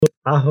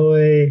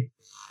Ahoy!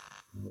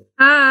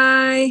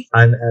 Hi,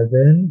 I'm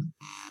Evan,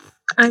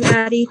 I'm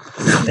Addie.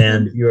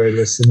 and you are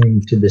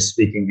listening to the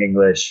Speaking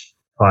English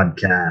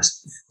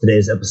podcast.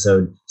 Today's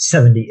episode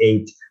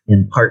 78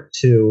 in part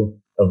two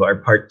of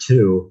our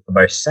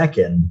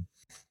second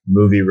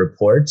movie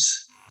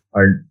reports,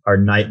 our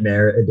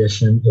nightmare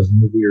edition of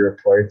movie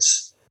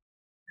reports.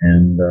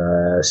 And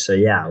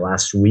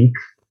last week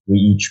we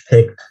each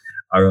picked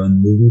our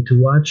own movie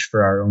to watch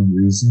for our own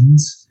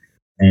reasons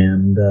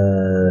and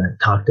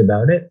talked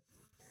about it,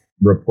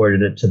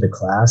 reported it to the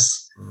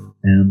class.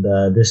 And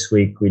this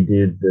week we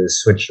did the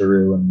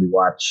switcheroo and we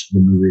watched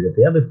the movie that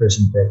the other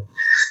person picked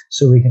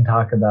so we can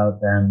talk about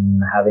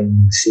them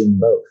having seen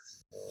both.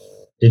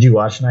 Did you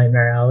watch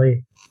Nightmare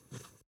Alley?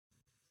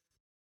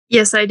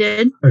 Yes, I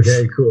did.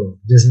 Okay, cool.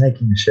 Just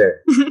making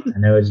sure. I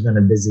know it's been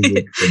a busy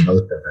week for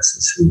both of us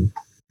this week.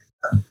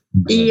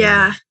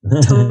 Yeah,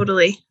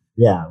 totally.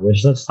 Yeah,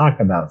 which let's talk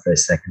about for a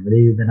second. What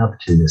have you been up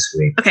to this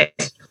week? Okay.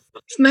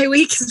 My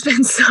week has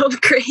been so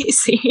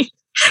crazy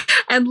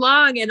and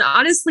long and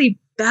honestly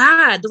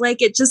bad.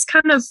 Like it just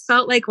kind of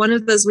felt like one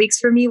of those weeks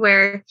for me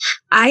where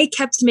I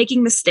kept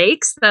making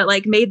mistakes that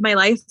like made my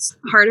life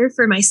harder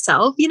for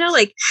myself. You know,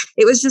 like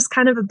it was just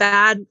kind of a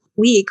bad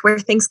week where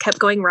things kept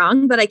going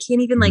wrong, but I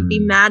can't even like be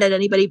mad at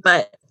anybody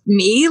but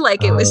me.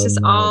 Like it was just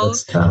all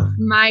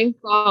my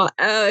fault.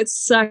 Oh, it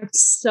sucked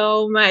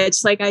so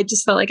much. Like I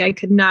just felt like I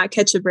could not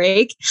catch a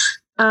break.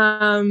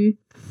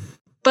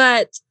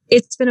 But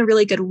it's been a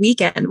really good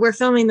weekend. We're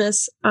filming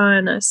this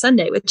on a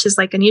Sunday, which is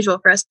like unusual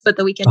for us, but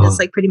the weekend is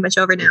like pretty much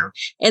over now.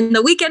 And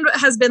the weekend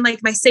has been like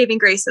my saving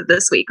grace of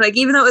this week. Like,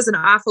 even though it was an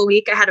awful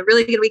week, I had a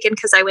really good weekend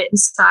because I went and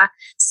saw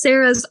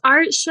Sarah's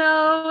art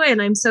show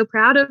and I'm so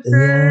proud of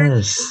her.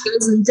 Yes. It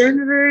was in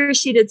Denver.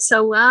 She did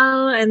so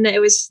well. And it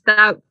was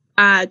that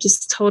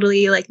just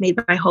totally like made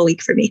my whole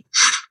week for me.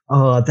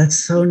 Oh, that's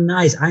so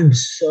nice. I'm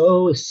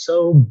so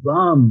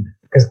bummed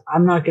because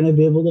I'm not going to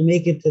be able to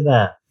make it to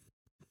that.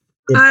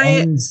 It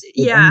ends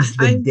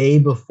the day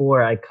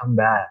before I come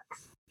back.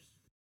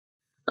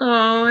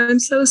 Oh, I'm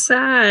so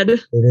sad.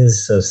 It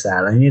is so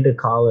sad. I need to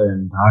call her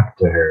and talk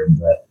to her,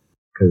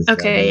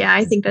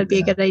 I think that'd be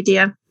a good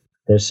idea.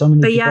 There's so many.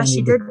 But yeah,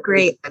 she did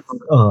great.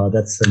 Oh,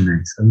 that's so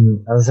nice.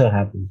 I was so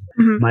happy.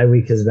 Mm-hmm. My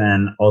week has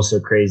been also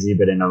crazy,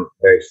 but in a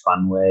very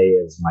fun way.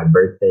 It was my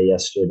birthday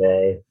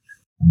yesterday.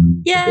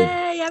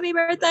 Yay! Happy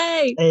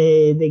birthday!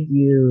 Hey, thank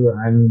you.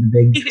 I'm the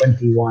big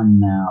 21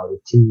 now,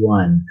 the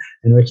 2-1,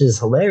 and which is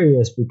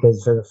hilarious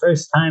because for the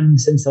first time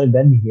since I've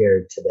been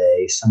here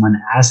today, someone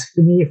asked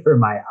me for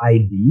my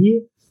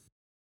ID.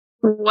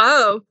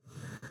 Whoa!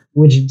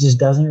 Which just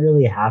doesn't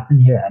really happen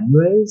here,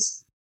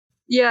 anyways.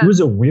 Yeah, it was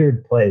a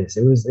weird place.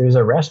 It was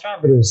a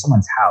restaurant, but it was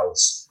someone's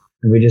house,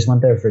 and we just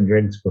went there for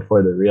drinks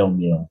before the real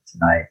meal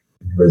tonight.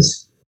 It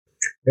was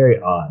very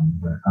odd,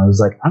 but I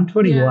was like, I'm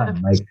 21.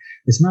 Yeah. Like,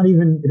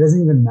 it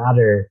doesn't even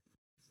matter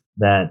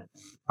that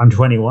I'm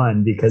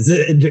 21 because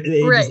it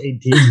is 18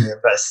 here,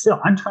 but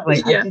still, I'm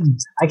like, yeah.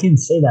 I can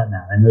say that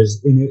now. And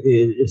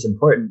it's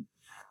important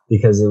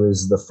because it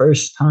was the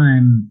first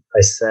time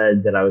I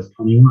said that I was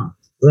 21.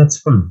 So that's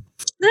fun.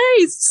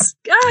 Nice.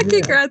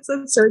 Congrats.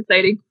 That's so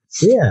exciting.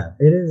 Yeah,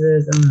 it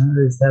is.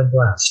 It's that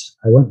blast.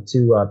 I went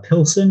to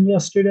Pilsen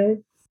yesterday.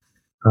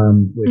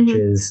 Which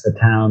is a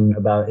town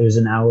it was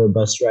an hour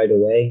bus ride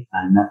away.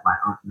 I met my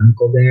aunt and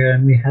uncle there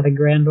and we had a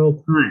grand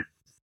old time.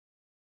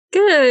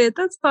 Good.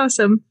 That's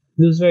awesome.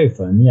 It was very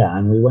fun. Yeah.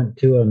 And we went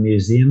to a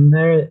museum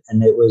there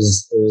and it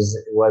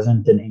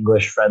wasn't an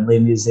English friendly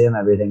museum.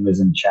 Everything was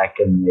in Czech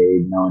and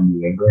no one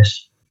knew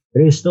English,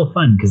 but it was still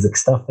fun because the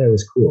stuff there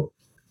was cool.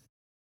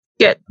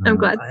 Good. I'm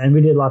glad. And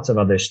we did lots of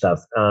other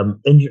stuff.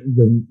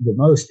 The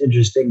most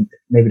interesting,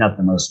 maybe not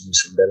the most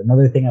interesting, but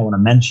another thing I want to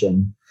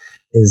mention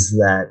is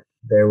that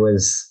there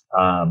was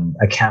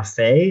a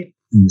cafe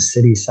in the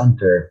city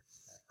center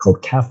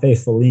called Cafe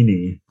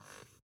Fellini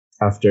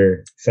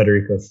after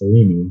Federico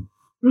Fellini.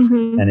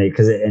 Mm-hmm. And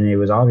it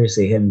was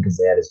obviously him because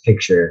they had his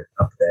picture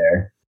up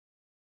there.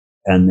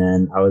 And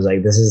then I was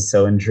like, this is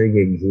so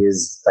intriguing. He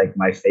is like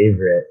my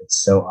favorite.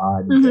 It's so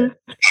odd that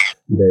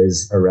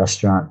there's a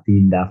restaurant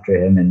themed after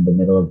him in the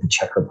middle of the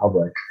Czech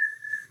Republic.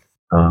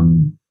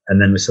 And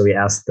then so we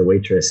asked the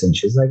waitress and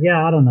she's like,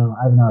 yeah, I don't know.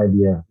 I have no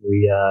idea.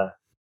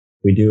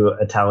 We do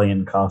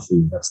Italian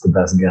coffee. That's the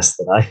best guess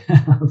that I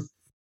have.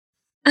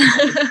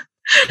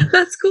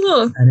 That's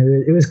cool.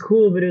 And it was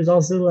cool, but it was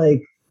also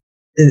like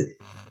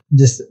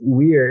just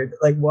weird.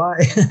 Like,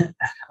 why?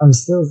 I'm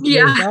still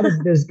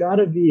there's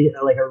gotta be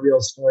like a real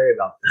story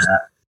about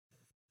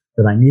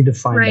that I need to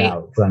find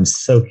out because I'm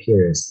so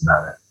curious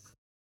about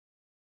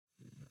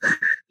it.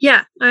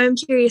 Yeah, I'm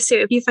curious too.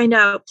 If you find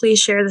out, please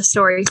share the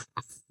story.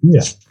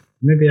 Yeah,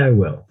 maybe I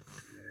will.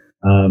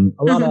 A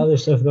lot of other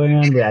stuff going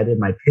on. I did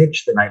my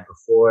pitch the night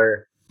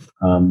before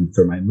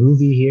for my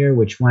movie here,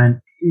 which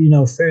went,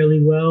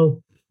 fairly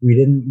well. We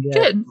didn't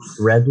get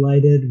red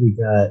lighted. We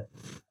got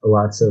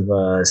lots of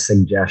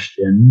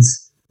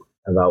suggestions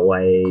about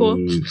what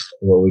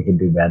we could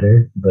do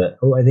better. But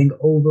I think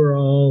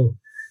overall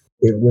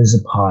it was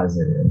a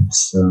positive.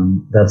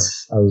 So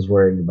I was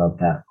worried about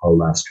that all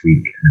last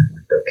week, and it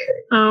went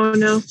okay. Oh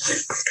no,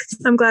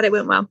 I'm glad it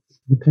went well.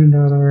 It turned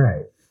out all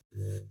right.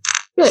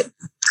 Good.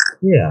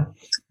 Yeah.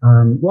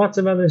 Lots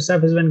of other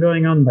stuff has been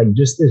going on. Like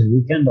just this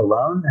weekend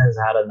alone has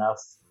had enough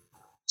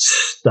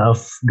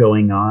stuff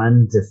going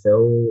on to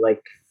fill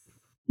like,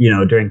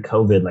 during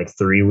COVID, like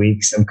 3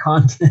 weeks of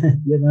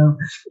content,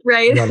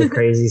 Right. A lot of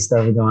crazy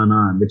stuff going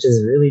on, which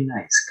is really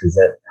nice because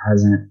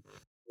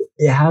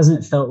it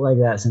hasn't felt like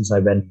that since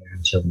I've been here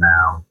until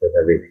now with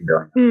everything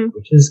going on,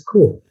 which is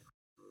cool.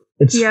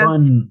 It's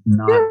fun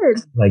not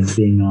like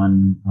being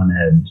on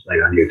edge, like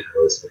on your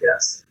toes, I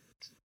guess.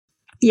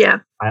 Yeah.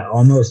 I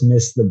almost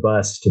missed the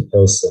bus to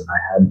Pilsen. I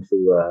had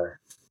to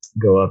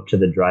go up to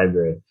the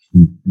driver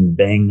and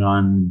bang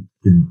on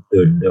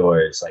the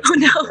doors like a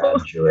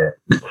graduate.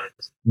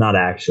 Not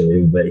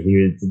actually, but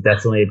he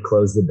definitely had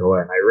closed the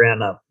door, and I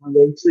ran up. I'm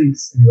like,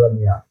 please, and he let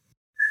me out.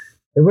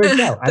 It worked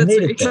out. I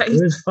made it there.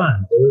 It was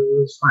fun. It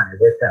was fun.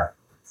 It worked out.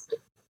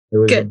 It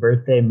was a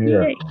birthday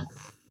miracle.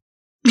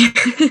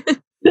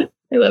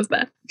 I love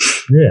that.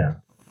 Yeah.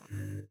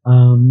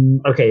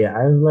 Okay. Yeah.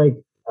 I have like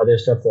other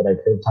stuff that I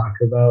could talk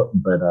about,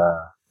 but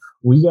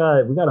we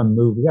gotta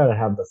move. We gotta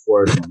have the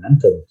forward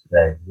momentum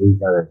today. We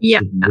gotta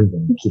keep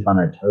moving, keep on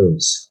our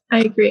toes. I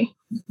agree.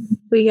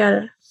 We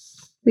gotta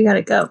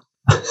go.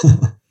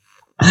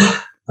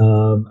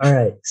 All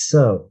right.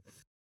 So,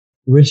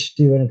 which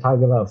do you want to talk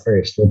about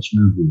first? Which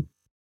movie?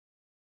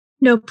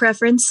 No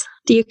preference.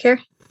 Do you care?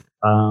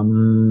 I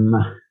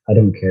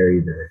don't care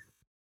either.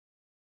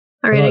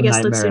 All right. I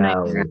guess let's do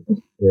Nightmare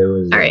Alley. It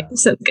was all right.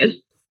 Sounds good.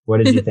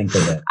 What did you think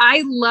of it?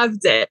 I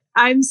loved it.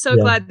 I'm so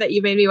glad that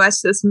you made me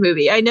watch this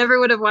movie. I never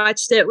would have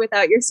watched it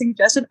without your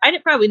suggestion. I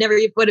probably never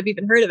would have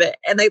even heard of it.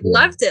 And I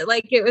loved it.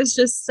 Like, it was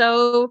just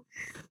so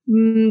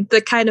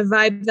the kind of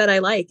vibe that I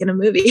like in a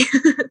movie.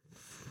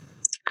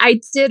 I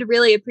did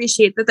really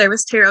appreciate that there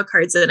was tarot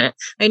cards in it.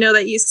 I know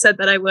that you said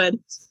that I would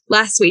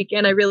last week,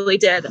 and I really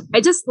did.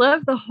 I just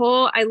love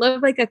I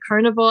love like a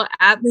carnival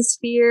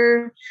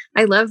atmosphere.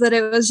 I love that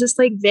it was just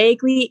like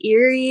vaguely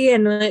eerie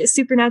and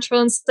supernatural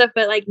and stuff,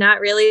 but like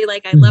not really.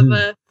 Like I love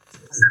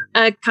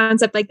a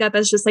concept like that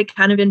that's just like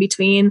kind of in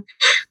between.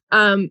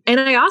 And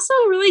I also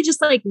really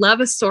just like love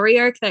a story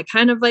arc that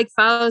kind of like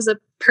follows a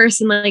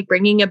person like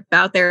bringing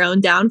about their own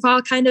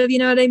downfall, kind of, you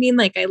know what I mean?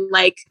 Like I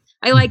like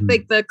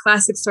like the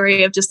classic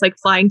story of just like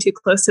flying too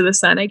close to the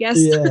sun, I guess,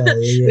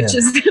 which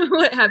is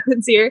what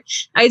happens here.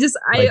 I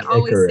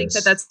always Icarus. Think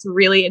that that's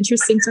really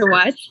interesting to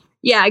watch.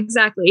 Yeah,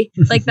 exactly.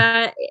 Like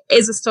that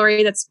is a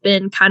story that's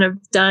been kind of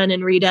done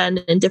and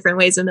redone in different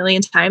ways a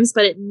million times,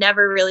 but it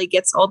never really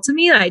gets old to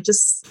me. I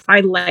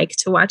like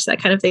to watch that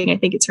kind of thing. I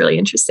think it's really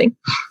interesting.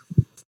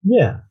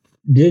 Yeah.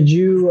 Did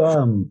you,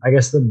 I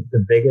guess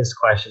the biggest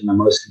question, the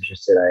most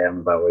interested I am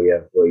about what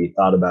you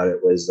thought about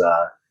it was,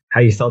 how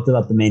you felt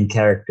about the main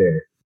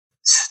character,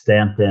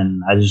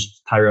 Stanton,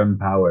 Tyrone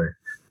Power.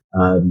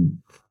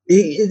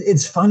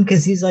 It's fun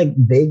because he's like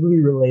vaguely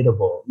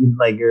relatable.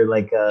 You're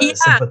like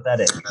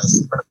sympathetic,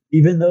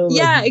 even though.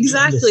 Like,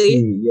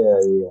 exactly.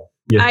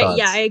 Yeah.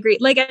 I agree.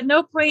 Like at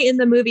no point in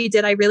the movie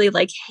did I really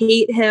like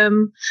hate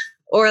him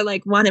or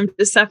like want him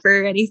to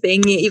suffer or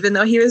anything, even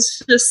though he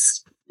was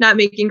just not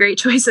making great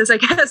choices, I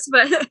guess.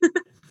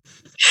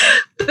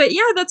 But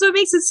yeah, that's what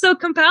makes it so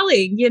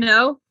compelling, you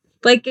know?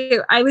 Like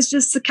I was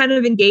just kind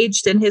of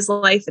engaged in his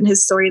life and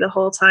his story the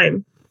whole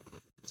time.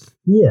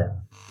 Yeah.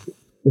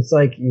 It's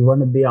like you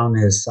want to be on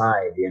his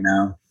side, you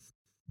know?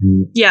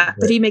 Yeah,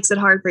 but he makes it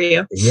hard for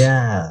you.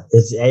 Yeah.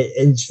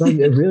 It's like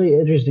a really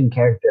interesting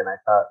character. And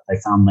I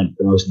found like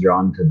the most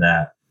drawn to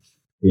that,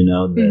 you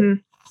know, that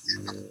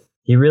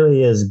he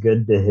really is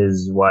good to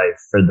his wife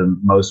for the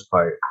most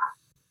part.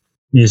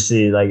 You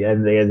see, like,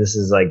 and this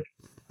is like,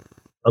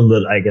 a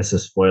little, I guess, a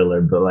spoiler,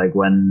 but like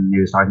when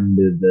he was talking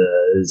to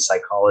the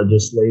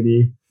psychologist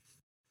lady,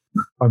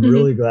 I'm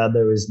really glad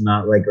there was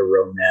not like a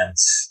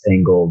romance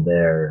angle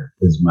there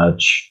as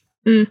much,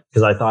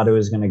 because I thought it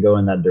was going to go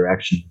in that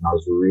direction. And I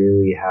was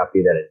really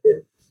happy that it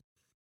didn't,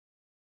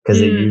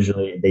 because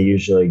they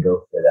usually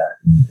go for that.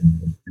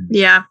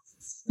 Yeah,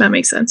 that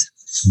makes sense.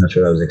 That's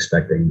what I was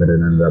expecting, but it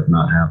ended up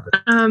not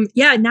happening.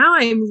 Yeah, now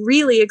I'm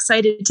really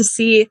excited to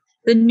see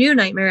the new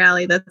Nightmare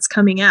Alley that's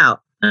coming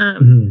out.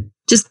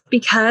 Just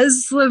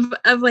because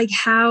of like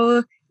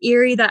how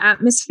eerie the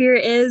atmosphere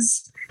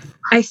is,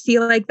 I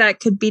feel like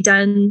that could be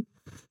done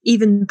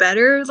even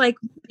better, like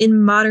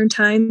in modern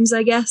times,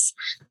 I guess.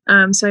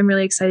 So I'm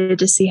really excited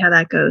to see how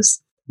that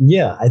goes.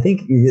 Yeah, I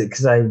think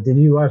because did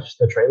you watch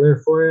the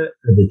trailer for it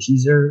or the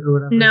teaser or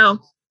whatever? No.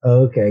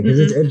 Oh, okay, because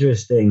it's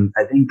interesting.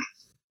 I think,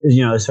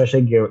 you know,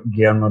 especially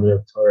Guillermo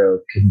del Toro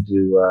could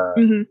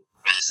do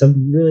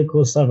some really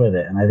cool stuff with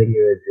it, and I think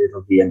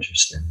it'll be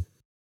interesting.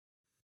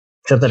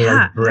 Except that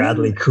like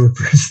Bradley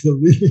Cooper's the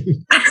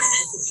lead.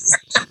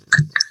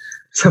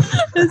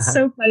 It's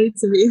so funny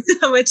to me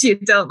how much you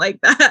don't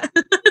like that.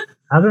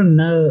 I don't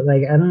know.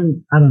 Like I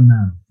don't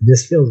know. It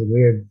just feels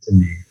weird to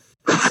me.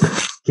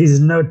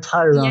 He's no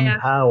Tyrone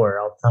Power,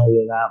 I'll tell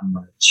you that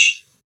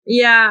much.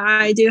 Yeah,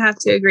 I do have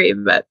to agree,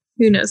 but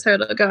who knows how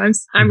it'll go.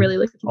 I'm really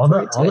looking forward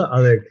to it. All the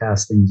other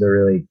castings are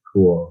really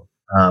cool.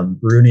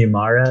 Rooney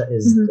Mara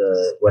is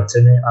the, what's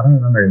her name? I don't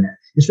remember her name.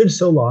 It's been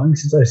so long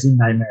since I've seen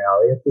Nightmare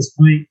Alley at this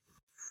point.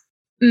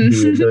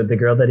 The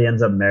girl that he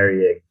ends up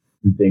marrying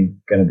is going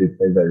to be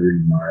played by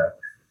Rooney Mara.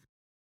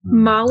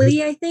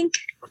 Molly, I think.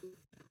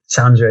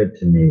 Sounds right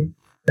to me.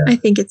 Yeah. I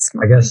think it's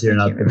Molly. I guess you're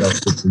not the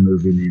best with the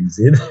movie names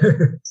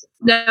either.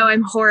 No,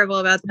 I'm horrible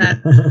about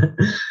that.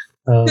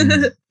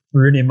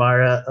 Rooney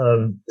Mara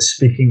of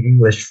Speaking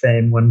English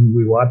fame when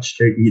we watched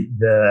her eat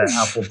the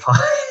apple pie.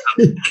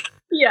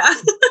 Yeah.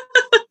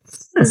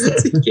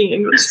 Speaking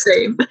English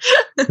fame.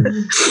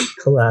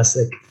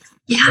 Classic.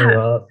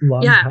 Yeah.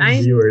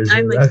 Long-time viewers.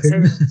 I'm like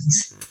excited.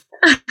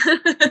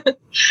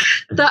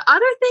 The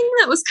other thing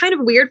that was kind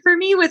of weird for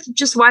me with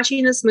just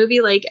watching this movie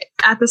like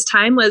at this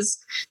time was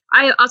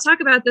I'll talk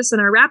about this in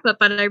our wrap up,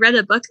 but I read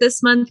a book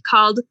this month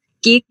called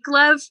Geek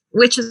Love,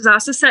 which is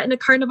also set in a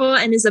carnival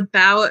and is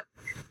about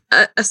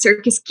a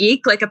circus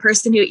geek, like a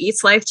person who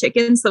eats live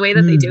chickens the way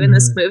that they do in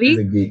this movie.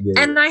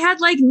 And I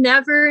had like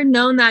never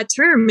known that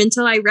term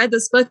until I read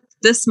this book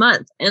this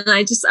month. And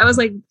I was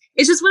like,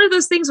 it's just one of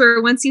those things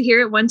where once you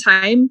hear it one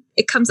time,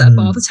 it comes up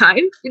all the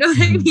time. You know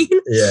what I mean?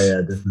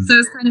 Yeah, definitely. So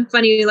it's kind of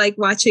funny, like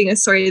watching a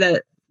story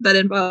that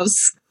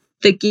involves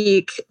the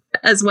geek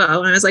as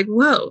well. And I was like,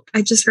 whoa,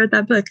 I just read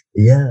that book.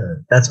 Yeah,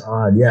 that's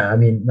odd. Yeah, I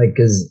mean, like,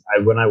 because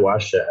when I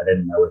watched it, I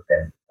didn't know what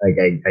that. Like,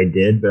 I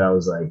did, but I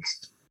was like,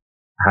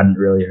 hadn't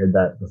really heard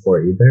that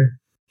before either.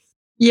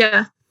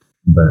 Yeah.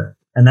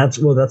 And that's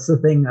the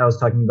thing I was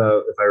talking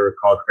about, if I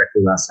recall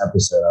correctly, last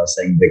episode. I was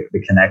saying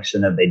the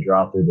connection that they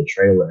draw through the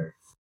trailer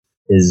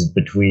is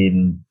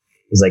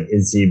like,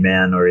 is he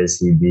man or is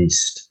he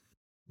beast?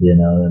 You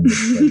know, and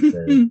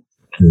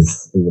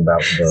is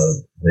about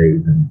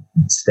the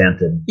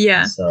Stanton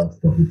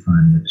himself that we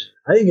find, which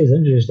I think is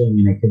interesting,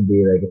 and it could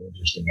be like an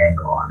interesting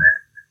angle on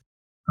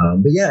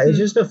it. But yeah, it's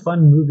just a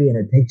fun movie, and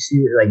it takes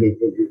you like it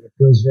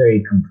feels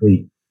very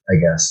complete, I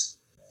guess.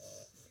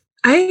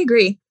 I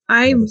agree.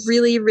 I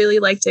really, really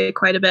liked it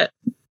quite a bit.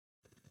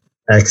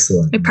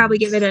 Excellent. I'd probably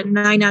give it a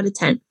 9 out of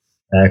 10.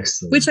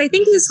 Excellent. Which I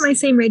think is my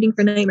same rating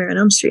for Nightmare on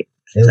Elm Street.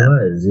 It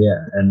was,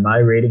 yeah. And my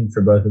rating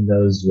for both of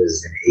those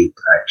was an 8,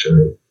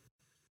 actually.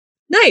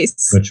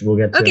 Nice. Which we'll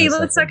get to. Okay,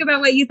 let's talk about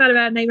what you thought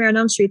about Nightmare on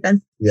Elm Street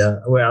then. Yeah.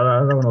 Well, I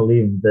don't want to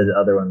leave the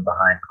other one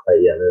behind quite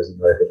yet. There's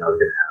another thing I was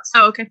going to ask.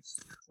 Oh, okay.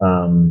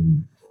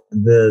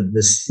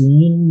 The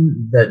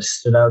scene that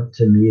stood out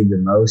to me the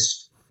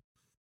most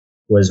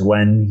was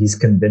when he's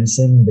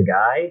convincing the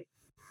guy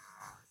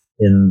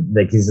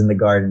he's in the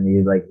garden.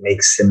 He like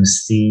makes him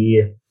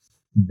see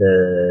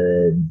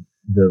the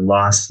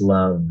lost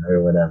love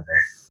or whatever.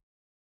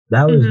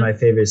 That was my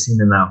favorite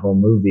scene in that whole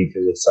movie,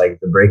 because it's like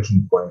the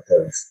breaking point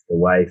of the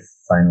wife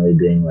finally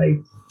being like,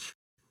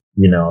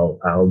 you know,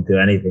 I'll do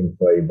anything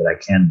for you, but I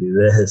can't do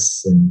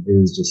this. And it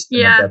was just,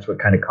 that's what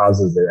kind of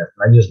causes it.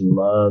 I just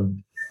loved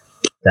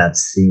that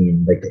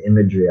scene, like the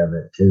imagery of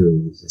it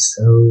too. It was just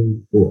so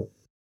cool.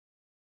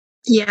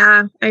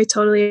 Yeah, I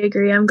totally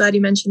agree. I'm glad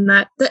you mentioned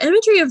that. The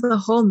imagery of the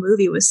whole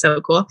movie was so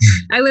cool.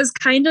 I was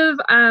kind of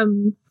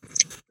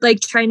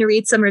like trying to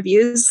read some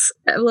reviews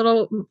a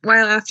little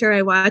while after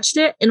I watched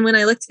it. And when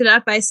I looked it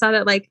up, I saw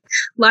that like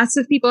lots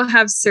of people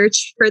have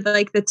searched for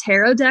the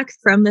tarot deck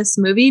from this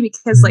movie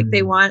because like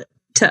they want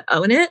to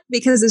own it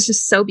because it's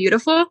just so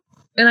beautiful.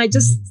 And I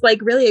just like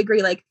really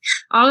agree. Like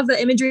all of the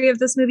imagery of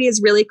this movie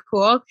is really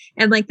cool.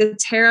 And like the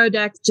tarot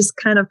deck just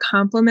kind of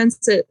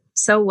complements it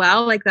so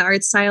well, like the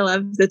art style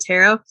of the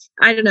tarot.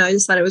 I don't know. I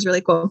just thought it was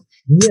really cool.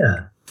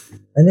 Yeah.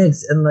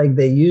 And like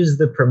they use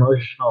the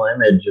promotional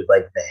image of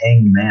like the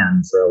hanged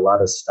man for a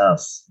lot of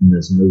stuff in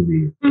this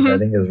movie, which I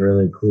think is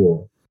really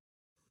cool.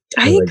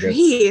 I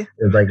agree.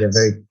 It's like a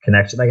very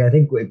connection. Like I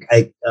think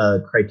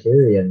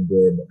Criterion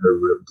did a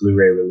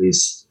Blu-ray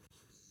release,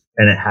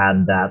 and it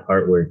had that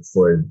artwork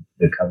for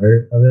the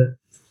cover of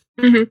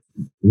it.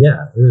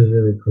 Yeah, it was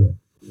really cool.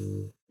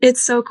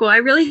 It's so cool. I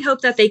really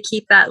hope that they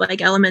keep that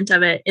like element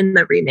of it in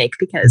the remake,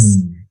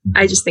 because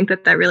I just think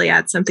that really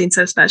adds something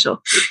so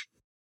special.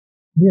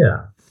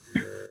 Yeah.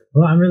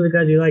 Well, I'm really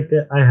glad you liked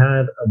it. I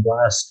had a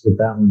blast with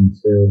that one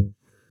too.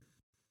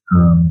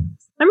 I'm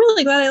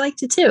really glad I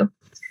liked it too.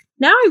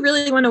 Now I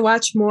really want to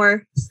watch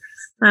more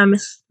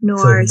noirs.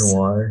 So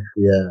noir,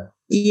 yeah.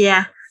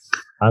 Yeah.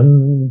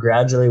 I'm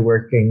gradually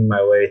working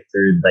my way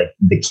through like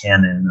the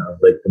canon of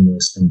like the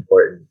most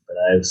important, but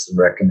I have some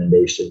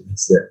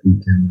recommendations that we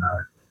can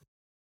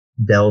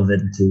delve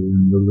into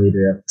in the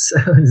later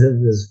episodes of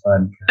this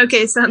podcast.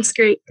 Okay, sounds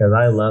great. Because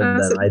I love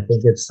them. I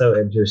think it's so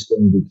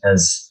interesting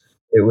because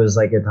it was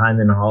like a time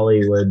in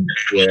Hollywood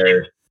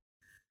where,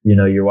 you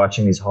know, you're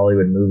watching these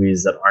Hollywood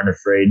movies that aren't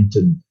afraid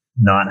to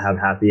not have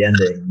happy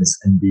endings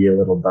and be a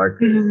little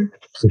darker,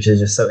 which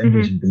is just so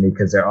interesting to me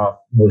because they're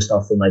most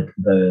often like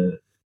the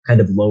kind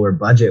of lower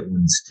budget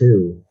ones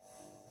too.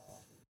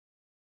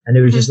 And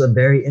it was just a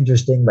very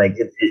interesting, like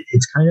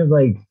it's kind of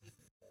like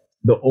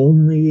the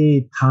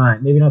only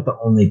time, maybe not the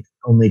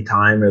only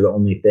time or the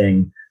only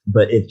thing,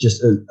 but it's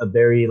just a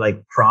very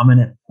like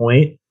prominent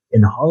point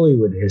in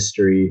Hollywood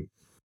history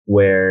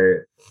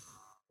where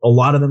a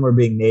lot of them were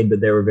being made,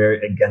 but they were very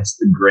against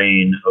the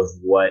grain of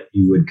what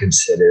you would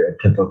consider a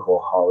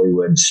typical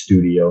Hollywood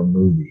studio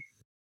movie,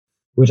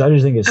 which I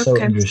just think is so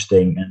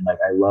interesting. And like,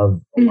 I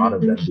love a lot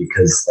of them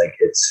because like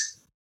it's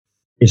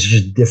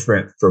just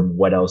different from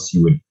what else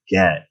you would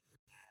get.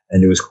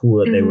 And it was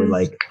cool that they were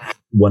like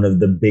one of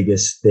the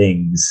biggest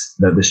things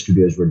that the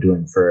studios were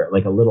doing for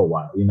like a little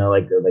while, you know,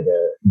 like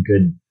a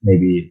good,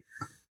 maybe,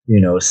 you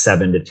know,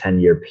 7 to 10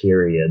 year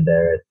period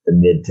there at the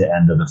mid to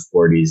end of the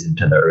 40s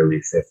into the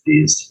early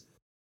 50s.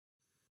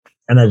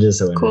 And that's just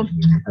so cool.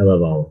 I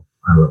love all.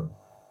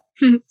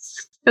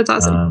 That's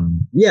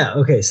awesome. Yeah.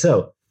 Okay.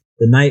 So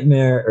A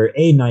Nightmare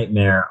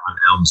on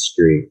Elm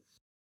Street.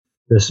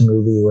 This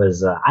movie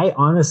was, I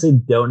honestly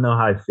don't know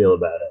how I feel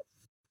about it.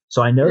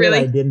 So I know that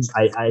I didn't,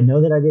 I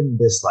know that I didn't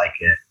dislike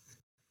it.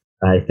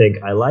 I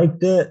think I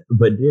liked it,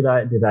 but did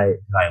I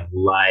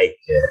like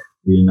it?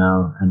 You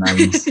know, and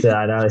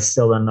I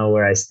still don't know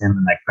where I stand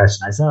on that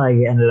question. I thought I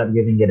ended up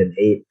giving it an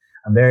 8.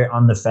 I'm very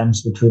on the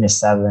fence between a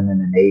 7 and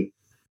an 8,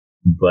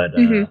 but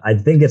I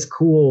think it's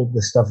cool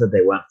the stuff that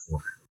they went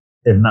for.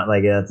 If not,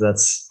 like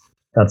that's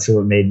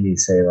what made me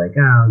say like,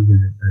 oh, I'll give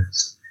it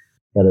this.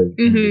 Gotta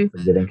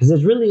forgetting, because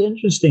it's really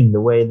interesting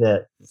the way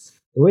that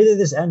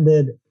this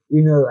ended.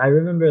 You know, I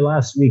remember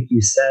last week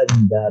you said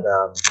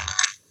that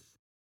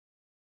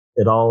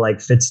it all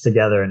like fits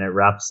together and it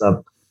wraps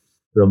up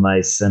real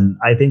nice. And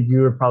I think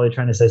you were probably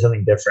trying to say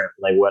something different.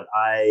 Like what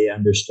I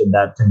understood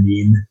that to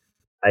mean,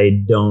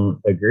 I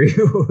don't agree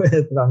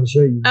with. I'm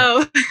sure you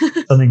know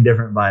something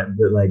different by it.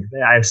 But like,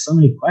 I have so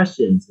many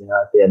questions, you know,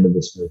 at the end of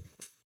this movie.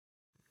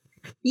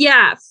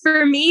 Yeah,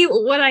 for me,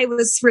 what I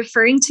was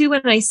referring to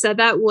when I said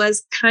that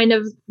was kind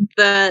of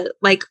the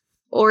like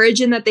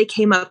origin that they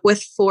came up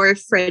with for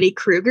Freddy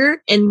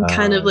Krueger and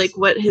kind of like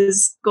what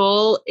his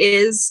goal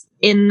is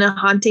in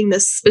haunting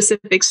this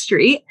specific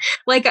street.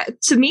 Like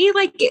to me,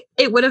 like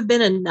it would have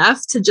been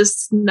enough to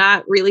just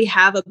not really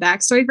have a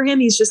backstory for him.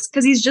 He's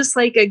just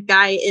like a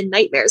guy in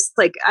nightmares.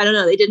 Like, I don't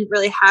know, they didn't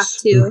really have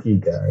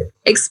to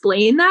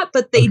explain that,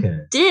 but they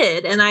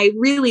did. And I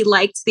really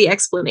liked the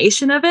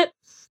explanation of it.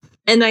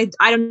 And I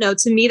don't know,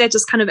 to me, that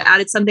just kind of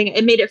added something.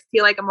 It made it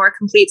feel like a more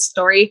complete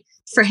story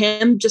for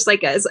him, just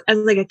like as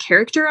like a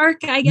character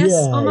arc, I guess,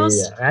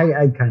 almost. Yeah,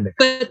 I kind of.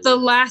 But the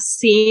last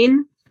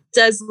scene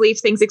does leave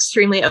things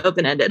extremely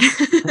open-ended.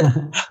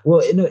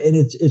 Well, you know, and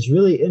it's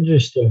really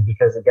interesting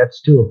because it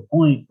gets to a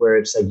point where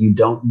it's like you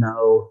don't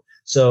know.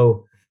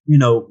 So, you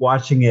know,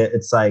 watching it,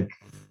 it's like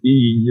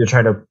you're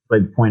trying to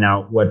like point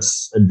out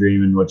what's a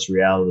dream and what's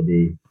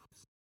reality.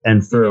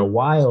 And for a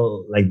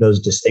while, like those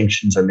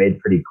distinctions are made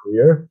pretty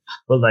clear.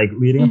 But like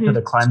leading up to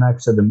the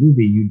climax of the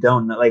movie, you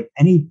don't know, like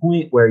any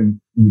point where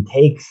you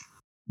take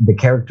the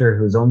character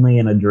who's only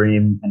in a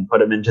dream and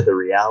put him into the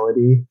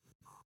reality,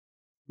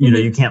 you know,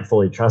 you can't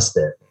fully trust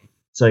it.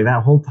 So like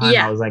that whole time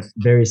I was like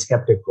very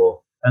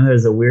skeptical. And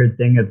there's a weird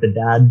thing that the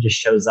dad just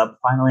shows up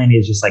finally and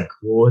he's just like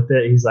cool with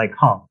it. He's like,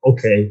 huh,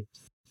 okay.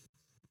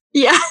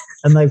 Yeah.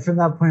 And like from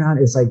that point on,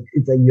 it's like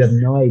you have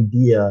no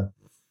idea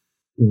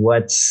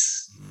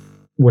what's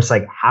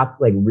like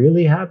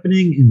really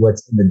happening and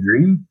what's in the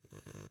dream,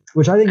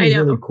 which I think is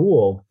really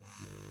cool.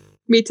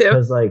 Me too.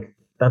 Because like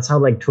that's how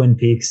like Twin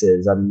Peaks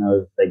is. I don't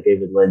know if like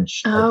David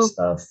Lynch type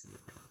stuff.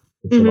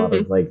 It's a lot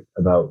of like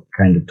about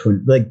kind of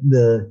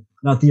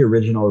not the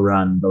original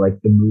run, but like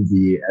the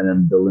movie and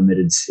then the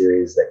limited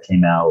series that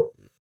came out,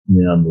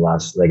 you know, in the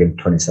last like in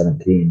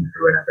 2017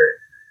 or whatever.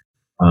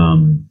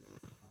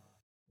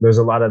 There's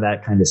a lot of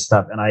that kind of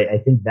stuff, and I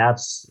think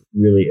that's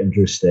really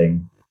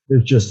interesting.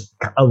 It's just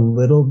a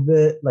little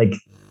bit like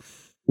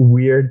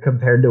weird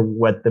compared to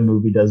what the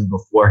movie does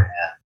beforehand.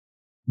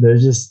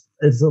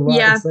 It's a lot.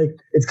 Yeah. It's like,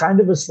 it's kind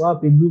of a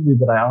sloppy movie,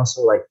 but I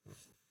also like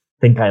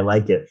think I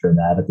like it for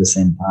that at the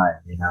same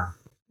time, you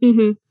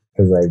know?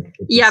 Because like,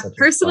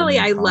 personally,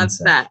 I love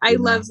that. I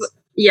love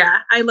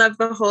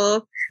the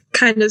whole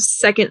kind of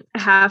second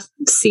half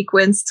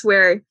sequence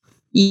where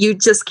you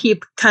just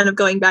keep kind of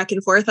going back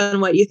and forth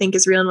on what you think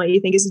is real and what you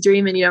think is a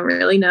dream, and you don't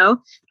really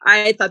know.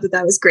 I thought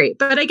that was great.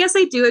 But I guess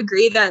I do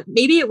agree that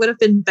maybe it would have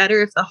been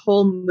better if the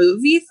whole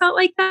movie felt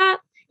like that.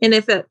 And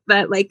if that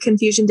like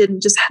confusion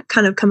didn't just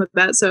kind of come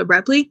about so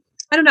abruptly.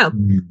 I don't know,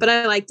 but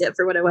I liked it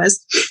for what it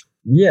was.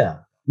 Yeah,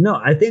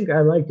 no, I think I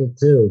liked it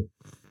too.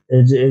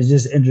 It's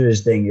just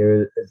interesting.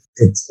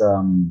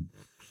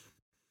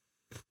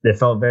 It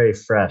felt very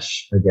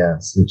fresh, I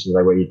guess, which is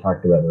like what you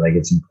talked about. Like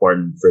it's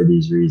important for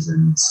these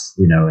reasons,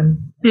 you know,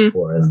 and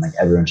like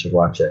everyone should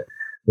watch it.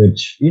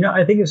 Which, you know,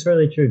 I think is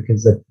fairly true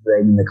because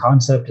the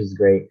concept is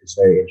great. It's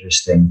very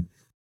interesting,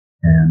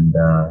 and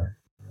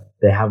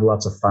they have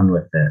lots of fun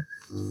with it.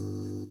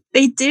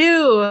 They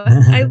do.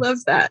 I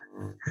love that.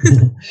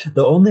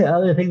 The only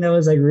other thing that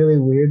was like really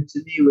weird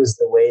to me was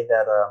the way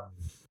that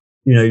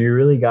you know, you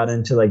really got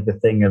into like the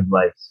thing of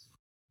like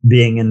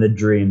being in the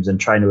dreams and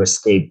trying to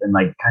escape in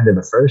like kind of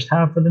the first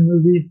half of the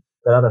movie.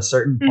 But at a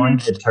certain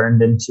point, it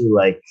turned into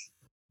like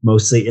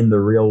mostly in the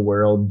real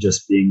world,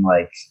 just being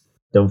like,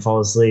 don't fall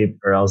asleep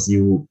or else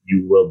you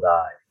will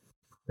die.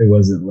 It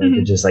wasn't like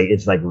it's just like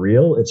it's like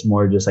real. It's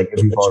more just like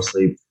if you fall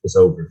asleep, it's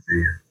over for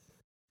you.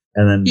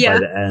 And then by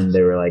the end,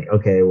 they were like,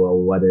 okay, well,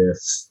 what if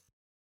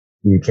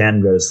you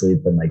can go to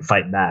sleep and like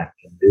fight back?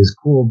 And it was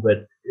cool,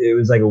 but it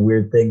was like a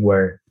weird thing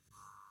where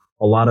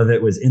a lot of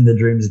it was in the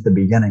dreams at the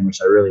beginning, which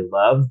I really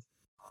loved.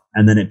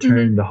 And then it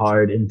turned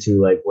hard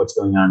into like what's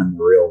going on in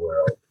the real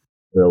world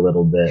for a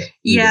little bit.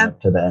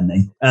 Up to the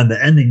ending. And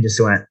the ending just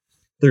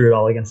threw it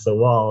all against the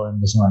wall and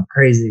just went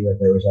crazy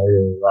with it, which I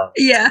really loved.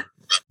 Yeah.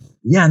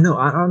 Yeah, no,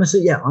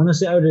 honestly, I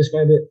would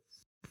describe it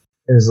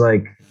as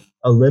like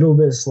a little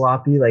bit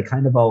sloppy, like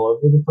kind of all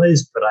over the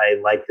place, but I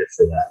liked it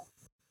for that.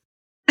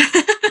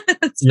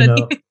 That's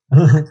funny.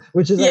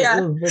 Which is like,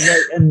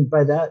 and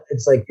by that,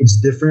 it's like, it's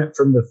different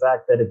from the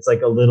fact that it's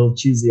like a little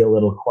cheesy, a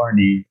little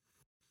corny,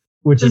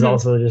 which is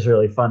also just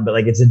really fun, but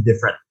like, it's a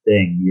different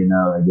thing,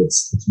 like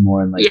it's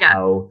more in like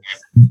how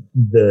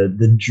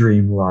the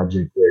dream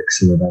logic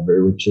works or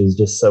whatever, which is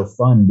just so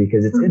fun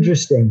because it's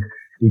interesting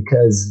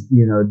because,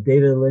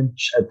 David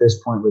Lynch at this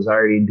point was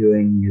already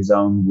doing his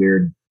own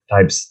weird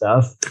type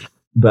stuff,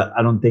 but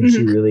I don't think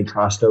he really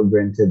crossed over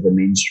into the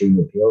mainstream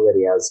appeal that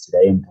he has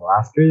today until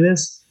after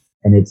this.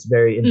 And it's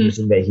very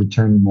interesting that he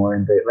turned more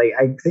into, like,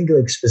 I think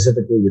like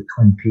specifically with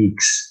Twin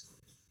Peaks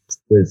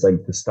was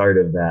like the start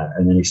of that.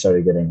 And then he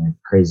started getting like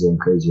crazier and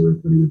crazier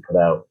with what he would put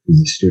out because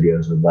the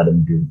studios would let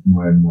him do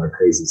more and more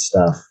crazy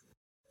stuff.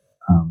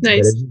 But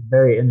it's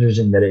very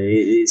interesting that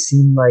it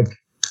seemed like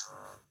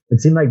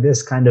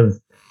this kind of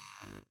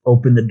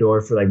opened the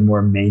door for like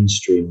more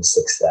mainstream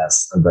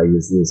success of like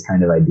these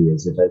kind of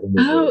ideas, which I think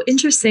is really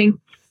interesting.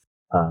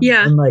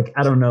 And like,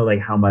 I don't know like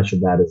how much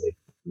of that is like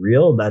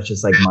real. That's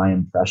just like my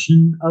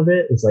impression of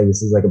it. It's like,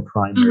 this is like a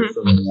primer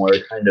for more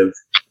kind of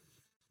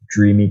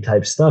dreamy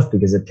type stuff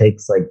because it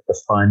takes like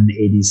the fun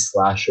 80s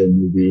slasher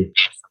movie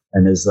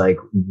and is like,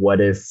 what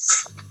if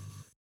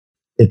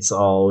it's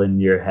all in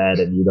your head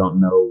and you don't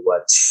know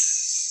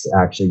what's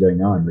actually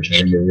going on, which I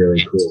think is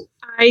really cool.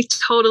 I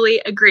totally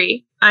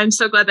agree. I'm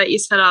so glad that you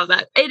said all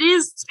that. It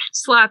is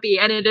sloppy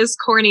and it is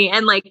corny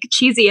and like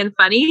cheesy and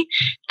funny.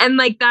 And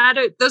like that,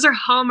 those are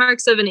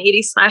hallmarks of an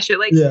 80s slasher.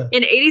 Like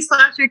an 80s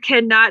slasher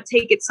cannot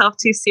take itself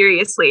too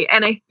seriously.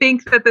 And I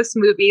think that this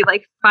movie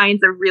like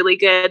finds a really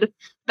good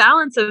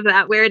balance of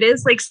that, where it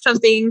is like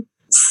something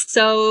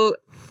so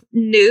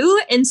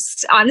new and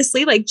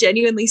honestly like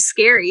genuinely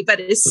scary, but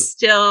it is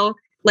still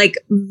like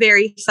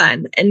very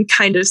fun and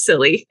kind of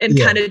silly and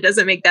kind of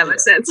doesn't make that much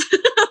sense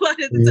a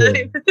lot of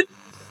the time.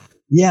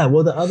 Yeah,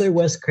 well, the only other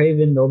Wes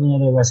Craven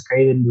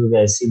movie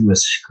I've seen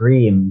was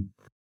Scream,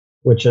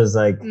 which was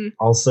like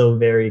also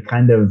very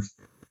kind of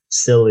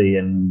silly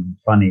and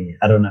funny.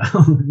 I don't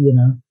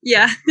know,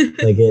 Yeah.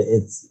 Like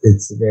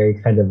it's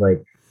very kind of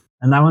like,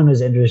 and that one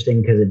was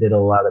interesting because it did a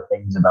lot of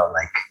things about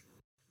like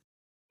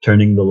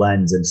turning the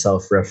lens and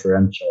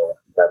self-referential,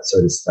 that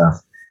sort of stuff,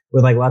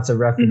 with like lots of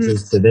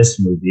references to this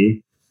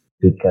movie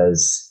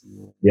because,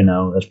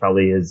 that's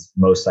probably his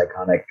most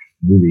iconic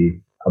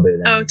movie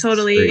other than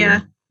totally.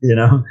 Scream.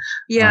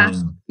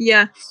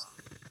 Yeah.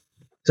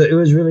 So it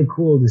was really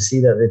cool to see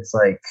that it's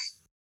like,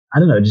 I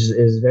don't know, just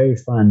it was very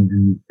fun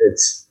and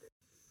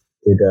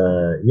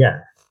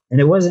and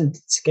it wasn't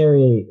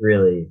scary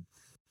really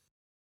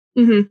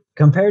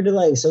compared to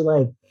like, so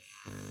like,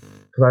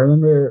 because I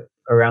remember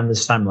around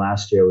this time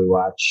last year we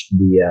watched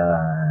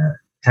the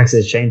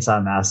Texas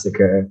Chainsaw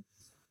Massacre,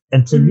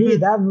 and to me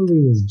that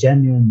movie was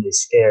genuinely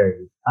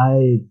scary.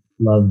 I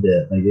loved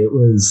it. Like it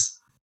was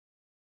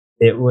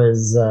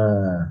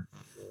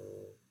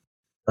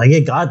like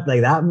it got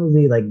like that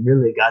movie like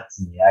really got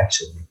to me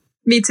actually.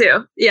 Me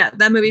too. Yeah,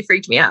 that movie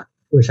freaked me out.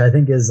 Which I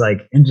think is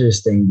like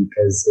interesting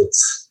because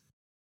it's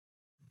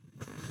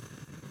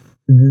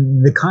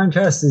the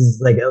contrast is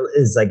like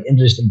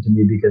interesting to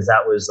me because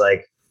that was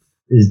like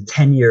is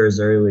 10 years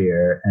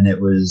earlier and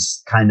it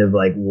was kind of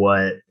like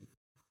what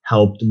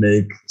helped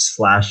make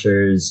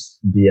slashers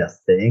be a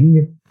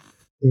thing,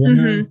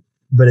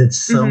 but it's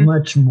so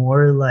much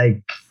more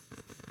like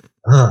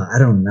I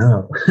don't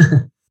know.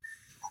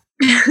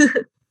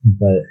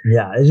 But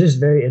yeah, it's just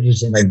very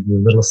interesting, like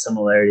the little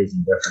similarities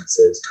and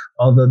differences.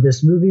 Although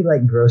this movie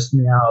like grossed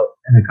me out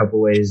in a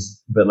couple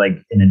ways, but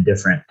like in a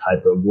different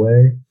type of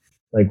way.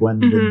 Like when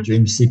the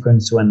dream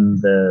sequence, when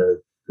the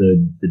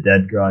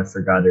dead girl, I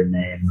forgot her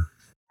name,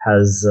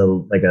 has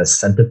a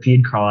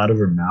centipede crawl out of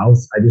her mouth.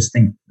 I just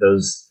think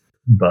those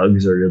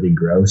bugs are really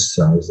gross.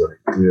 So I was like,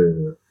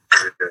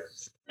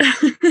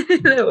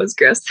 that was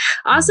gross.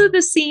 Also,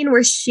 the scene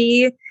where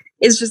she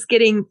is just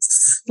getting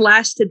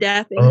slashed to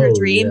death in her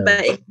dream,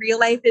 but in real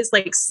life is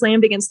like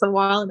slammed against the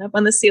wall and up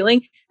on the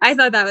ceiling. I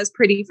thought that was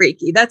pretty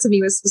freaky. That to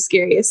me was the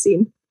scariest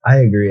scene. I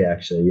agree,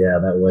 actually. Yeah,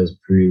 that was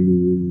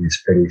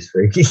pretty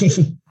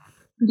freaky.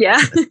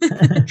 Yeah.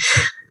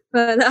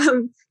 But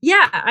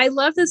I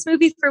love this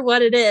movie for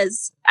what it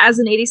is as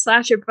an 80s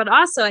slasher, but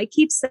also I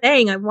keep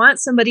saying I want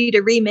somebody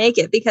to remake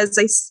it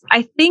because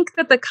I think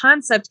that the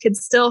concept could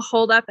still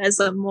hold up as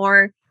a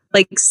more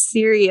like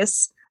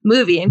serious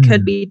movie and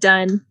could be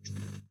done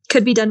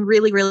could be done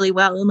really, really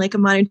well in like a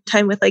modern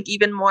time with like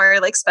even more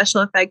like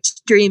special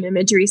effect dream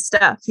imagery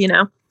stuff, you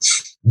know?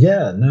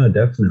 Yeah, no,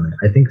 definitely.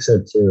 I think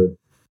so too.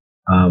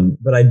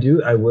 But I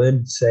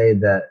would say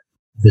that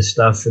the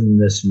stuff in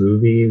this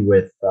movie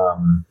with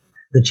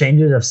the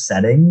changes of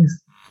settings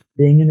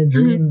being in a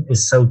dream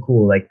is so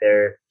cool. Like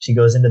she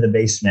goes into the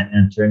basement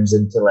and turns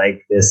into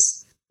like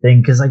this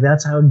thing. Cause like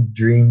that's how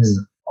dreams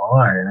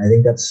are. And I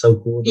think that's so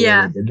cool the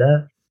way they did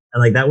that.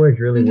 And like that worked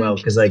really well.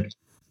 Cause like,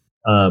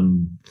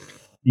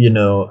 you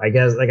know, I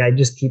guess like I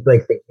just keep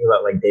like thinking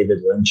about like David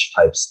Lynch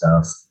type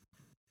stuff.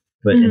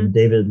 But in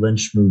David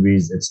Lynch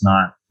movies, it's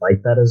not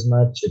like that as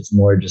much. It's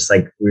more just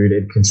like weird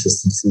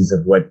inconsistencies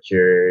of what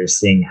you're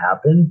seeing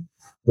happen.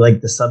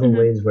 Like the subtle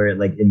ways where it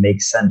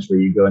makes sense, where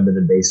you go into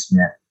the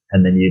basement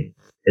and then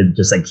it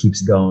just like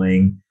keeps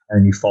going and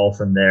then you fall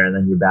from there and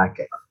then you're back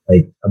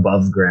like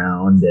above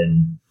ground.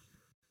 And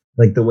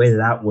like the way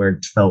that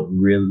worked felt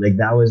really like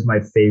that was my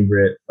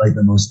favorite, like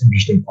the most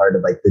interesting part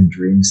of like the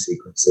dream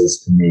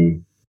sequences to me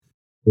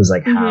was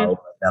like how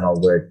that all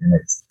worked, and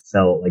it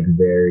felt like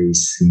very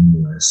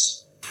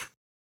seamless.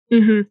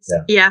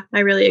 Yeah, I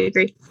really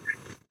agree.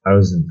 I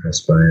was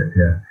impressed by it.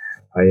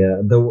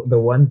 Yeah, the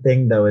one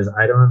thing though is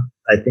I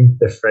think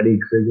the Freddy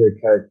Krueger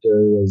character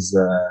was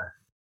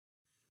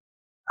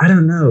I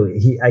don't know,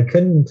 I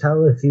couldn't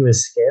tell if he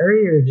was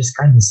scary or just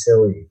kind of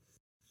silly.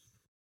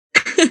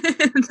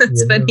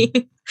 That's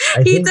funny.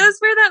 He does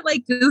wear that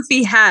like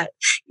goofy hat.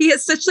 He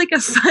has such like a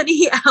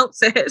funny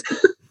outfit.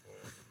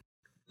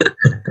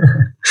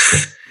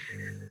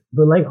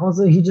 But like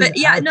also he just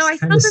I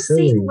felt the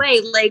same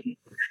way. Like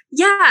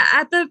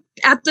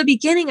at the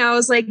beginning I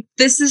was like,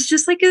 this is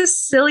just like a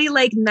silly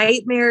like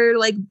nightmare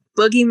like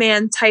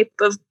boogeyman type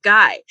of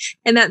guy,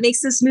 and that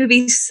makes this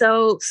movie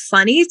so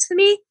funny to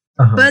me.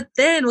 But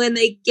then when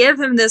they give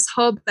him this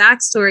whole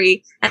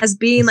backstory as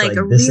being like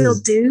a real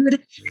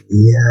dude,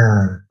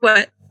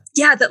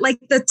 that like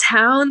the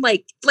town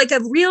like a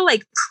real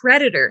like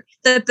predator,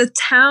 that the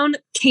town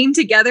came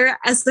together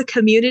as the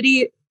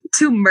community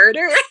to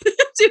murder,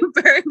 to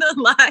burn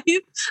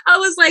alive. I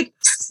was like,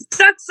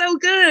 that's so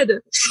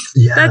good.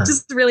 Yeah. That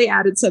just really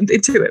added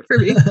something to it for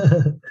me.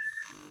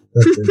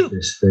 That's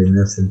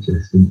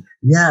interesting.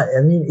 Yeah,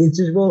 I mean, it's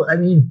just,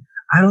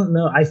 I don't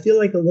know. I feel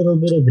like a little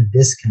bit of a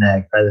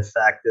disconnect by the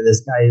fact that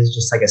this guy is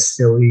just like a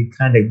silly,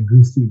 kind of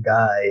goofy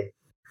guy.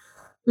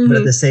 But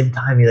at the same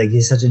time,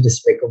 he's such a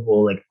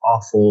despicable, like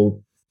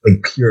awful,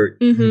 like pure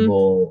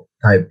evil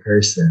type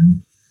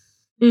person.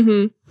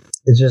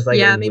 It's just like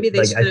maybe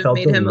they should have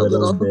made him a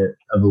little bit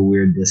of a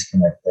weird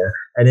disconnect there.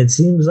 And it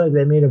seems like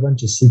they made a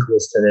bunch of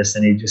sequels to this,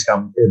 and they just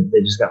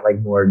got like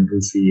more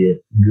goofier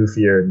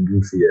and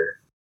goofier.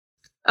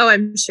 Oh,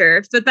 I'm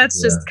sure, but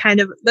that's just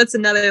that's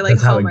another like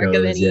hallmark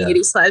of any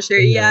 80s slasher.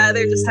 Yeah,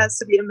 there just has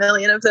to be a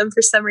million of them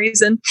for some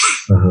reason.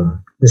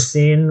 The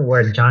scene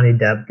where Johnny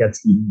Depp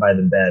gets eaten by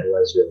the bed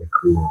was really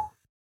cool.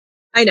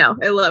 I know,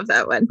 I love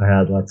that one. I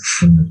had lots of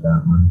fun with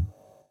that one.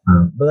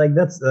 But like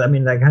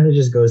that kind of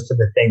just goes to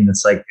the thing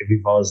that's like, if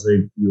you fall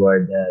asleep, you are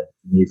dead.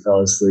 And he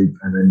fell asleep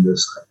and then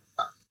just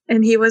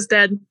and he was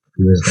dead.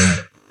 He was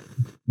dead.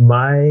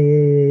 My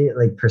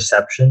like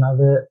perception of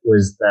it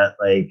was that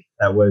like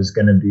that was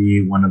gonna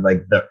be one of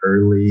like the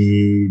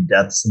early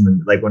deaths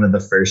and like one of the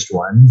first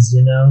ones,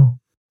 you know.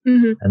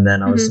 And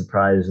then I was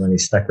surprised when he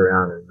stuck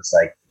around and was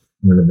like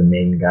one of the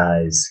main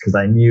guys, because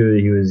I knew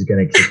he was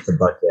gonna kick the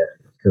bucket,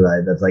 because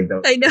that's like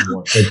the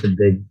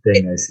big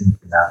thing I seen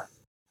from that.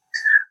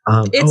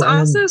 It's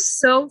also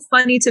so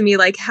funny to me,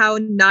 like how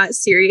not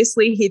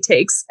seriously he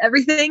takes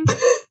everything.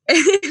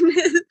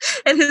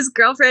 and his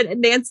girlfriend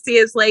Nancy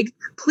is like,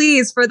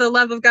 please, for the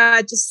love of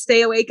God, just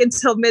stay awake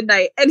until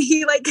midnight. And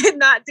he like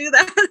cannot do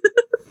that.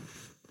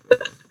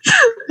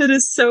 It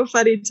is so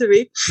funny to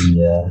me.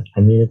 Yeah. I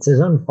mean, it's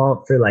his own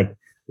fault for like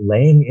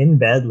laying in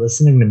bed,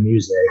 listening to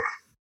music.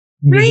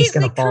 You're just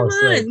gonna fall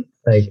asleep.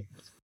 Like,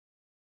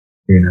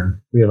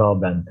 we have all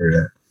been through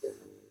it.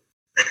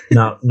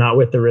 Not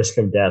with the risk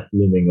of death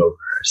looming over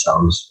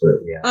ourselves, but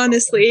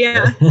honestly,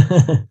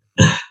 I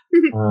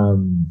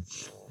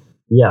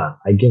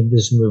give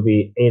this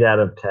movie 8 out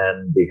of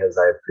 10 because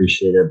I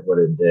appreciated what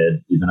it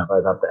did, even if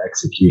I thought the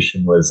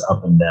execution was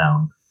up and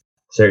down.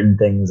 Certain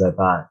things I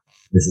thought,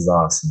 this is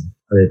awesome.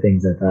 Other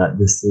things I thought,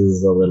 this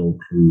is a little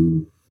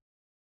too,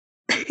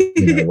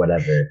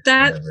 whatever.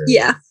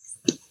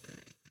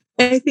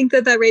 I think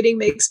that rating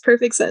makes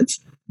perfect sense.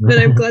 But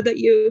I'm glad that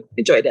you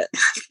enjoyed it.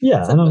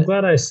 Yeah, and I'm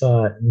glad I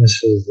saw it. And this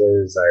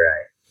was all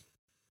right.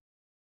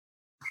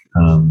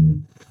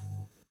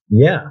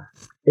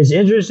 It's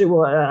interesting.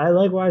 Well, I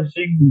like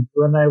watching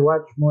when I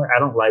watch more. I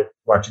don't like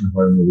watching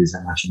horror movies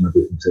that much,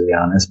 to be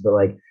honest. But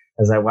like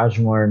as I watch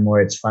more and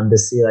more, it's fun to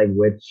see like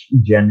which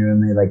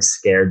genuinely like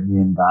scared me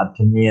and got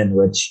to me, and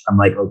which I'm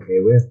like okay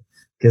with.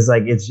 Because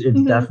like it's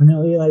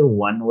definitely like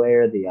one way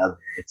or the other.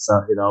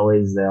 They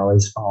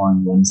always fall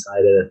on one side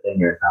of the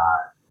thing or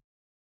not.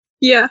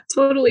 Yeah,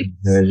 totally.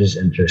 It was just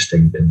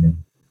interesting to me.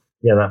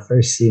 Yeah, that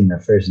first scene, the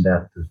first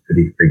death was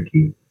pretty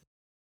freaky.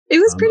 It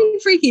was pretty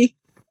freaky.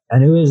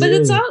 And but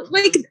it's all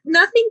like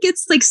nothing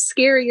gets like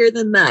scarier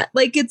than that.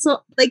 Like it's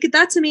like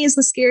that to me is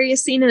the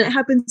scariest scene, and it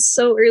happens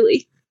so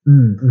early.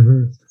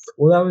 Mm-hmm.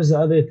 Well, that was the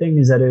other thing,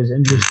 is that it was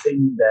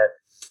interesting that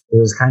it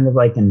was kind of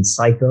like in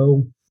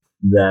Psycho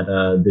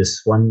that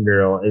this one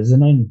girl, is her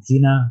name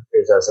Tina, or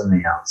is that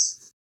something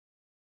else?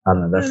 I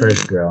don't know. The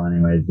first girl,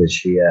 anyway, but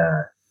she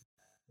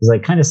was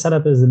like kind of set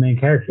up as the main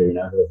character, you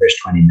know, for the first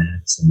 20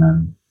 minutes, and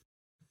then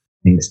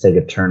things take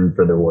a turn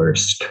for the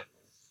worst.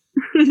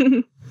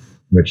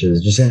 Which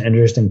is just an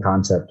interesting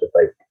concept of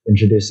like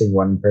introducing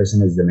one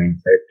person as the main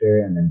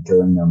character and then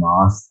killing them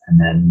off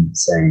and then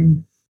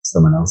saying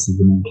someone else is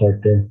the main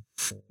character.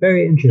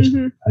 Very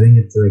interesting. Mm-hmm. I think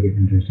it's like an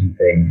interesting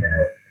thing.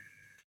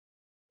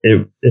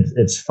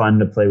 It's fun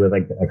to play with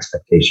like the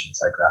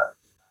expectations like that.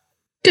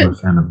 Good. I'm a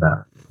fan of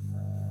that.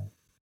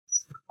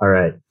 All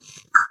right.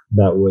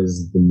 That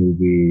was the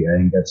movie. I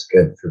think that's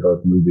good for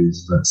both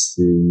movies. Let's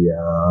see.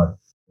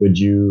 Would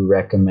you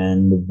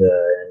recommend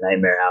the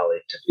Nightmare Alley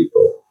to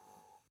people?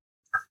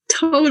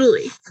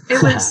 Totally.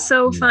 It was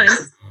so fun.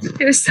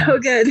 It was so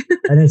good.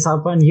 And it's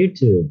up on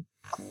YouTube.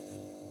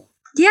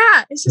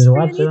 Yeah, it's just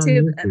on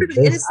YouTube. And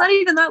it's not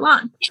even that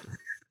long.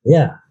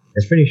 Yeah,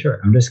 it's pretty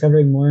short. I'm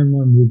discovering more and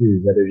more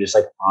movies that are just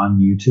like on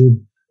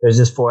YouTube. There's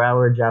this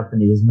 4-hour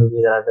Japanese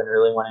movie that I've been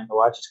really wanting to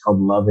watch. It's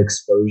called Love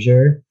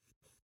Exposure.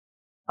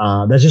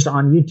 That's just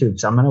on YouTube.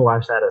 So I'm going to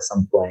watch that at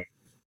some point,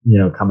 you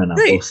know, coming up.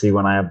 Right. We'll see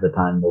when I have the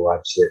time to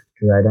watch it,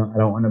 because I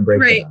don't want to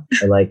break it up.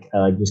 I like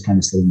just kind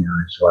of sitting down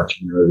and just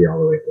watching the movie all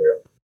the way through.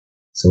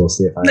 So we'll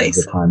see if I have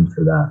the time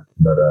for that.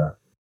 But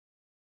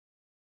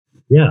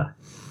yeah,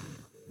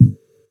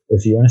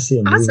 if you want to see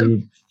a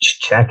movie, just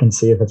check and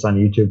see if it's on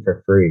YouTube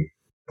for free.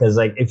 Because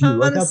like if you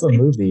look up a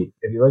movie,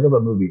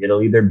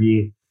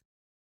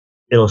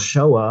 it'll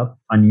show up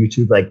on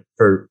YouTube like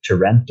to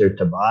rent or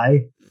to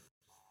buy,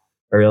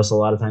 or else a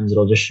lot of times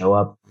it'll just show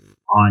up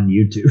on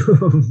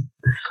YouTube.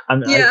 I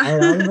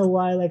don't know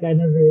why. I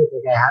haven't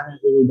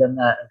really done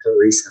that until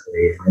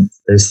recently.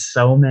 There's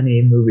so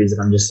many movies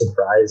that I'm just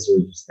surprised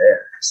are just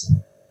there. So,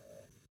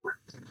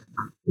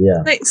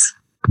 yeah, nice.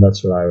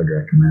 That's what I would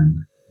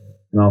recommend.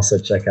 And also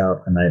check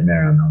out A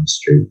Nightmare on Elm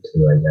Street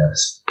too, I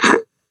guess.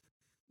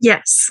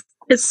 Yes,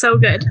 it's so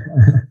good.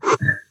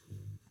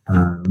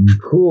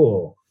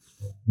 Cool.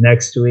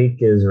 Next week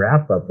is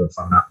wrap up, if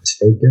I'm not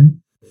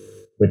mistaken.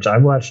 Which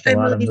I've watched a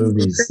lot of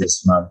movies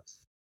this month.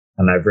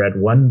 And I've read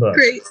one book.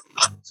 Great.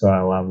 So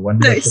I'll have one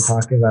book to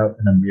talk about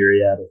and a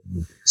myriad of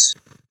movies.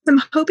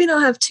 I'm hoping I'll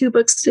have 2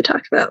 books to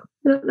talk about.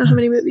 I don't know how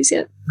many movies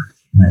yet.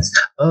 Nice.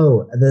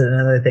 Oh,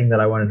 another thing that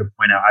I wanted to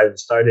point out, I've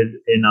started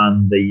in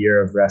on the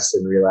Year of Rest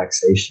and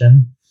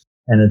Relaxation.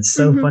 And it's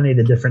so funny,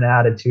 the different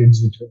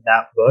attitudes between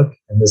that book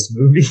and this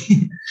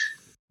movie.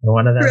 And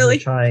one of them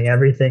is trying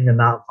everything to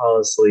not fall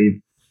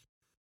asleep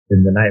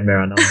in The Nightmare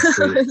on Elm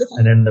Street.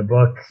 And in the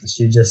book,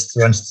 she just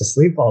wants to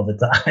sleep all the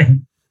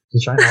time.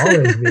 She's trying to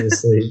always be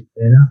asleep,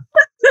 you know?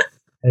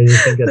 I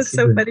just think that's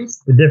so funny.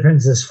 The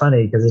difference is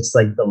funny because it's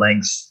like the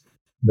lengths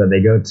that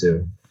they go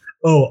to.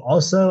 Oh,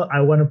 also,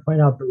 I want to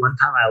point out that one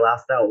time I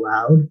laughed out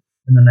loud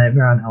in The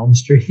Nightmare on Elm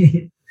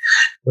Street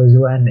was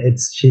when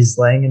she's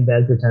laying in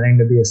bed pretending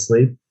to be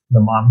asleep.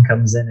 The mom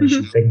comes in and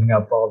she's picking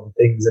up all the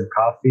things of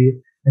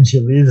coffee, and she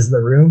leaves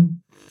the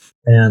room.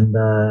 And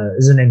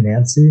is her name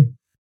Nancy?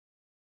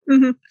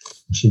 Mm-hmm.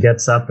 She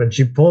gets up and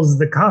she pulls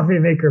the coffee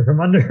maker from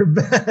under her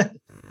bed.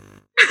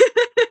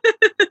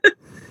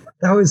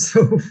 That was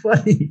so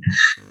funny.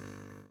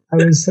 I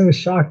was so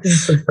shocked and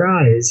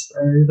surprised.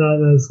 I thought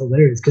that was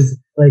hilarious because,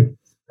 like,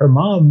 her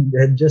mom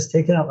had just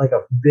taken out like a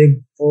big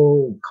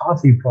full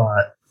coffee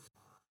pot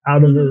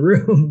out of the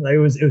room. Like it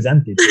was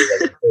empty too.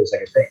 Like, it was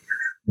like a thing.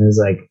 And it was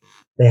like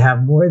they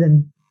have more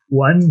than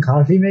one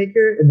coffee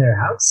maker in their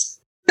house,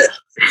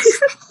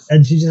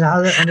 and she just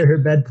has it under her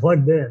bed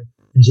plugged in.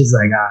 And she's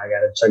like, I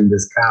gotta chug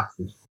this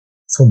coffee.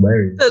 It's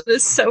hilarious. That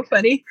is so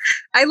funny.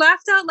 I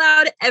laughed out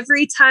loud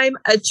every time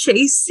a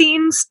chase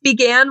scene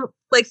began,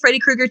 like Freddy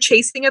Krueger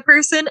chasing a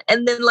person,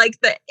 and then like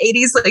the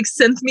 80s like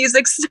synth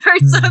music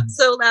starts up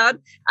so loud.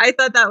 I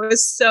thought that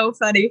was so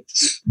funny.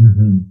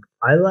 Mm-hmm.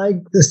 I like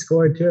the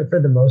score to it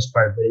for the most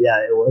part, but yeah,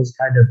 it was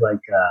kind of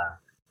like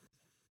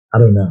I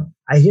don't know.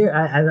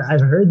 I've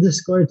heard the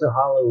score to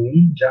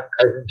Halloween, John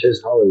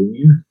Carpenter's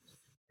Halloween,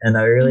 and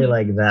I really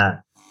like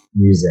that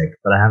music,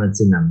 but I haven't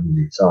seen that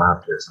movie, so I'll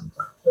have to at some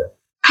point. But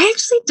I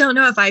actually don't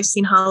know if I've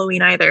seen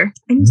Halloween either.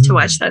 I need to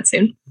watch that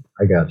soon.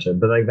 I gotcha.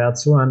 But like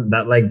that's one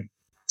that like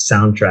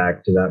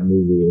soundtrack to that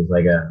movie is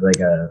like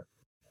a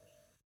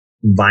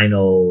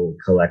vinyl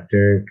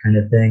collector kind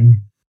of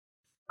thing.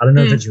 I don't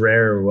know if it's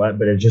rare or what,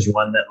 but it's just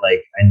one that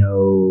like I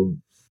know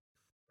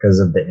because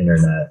of the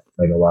internet,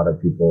 like a lot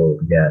of people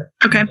get.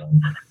 Okay.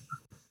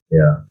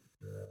 Yeah.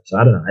 So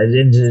I don't know.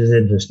 It's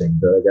interesting.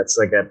 But like, that's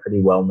like a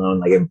pretty well-known,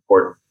 like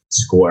important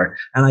score.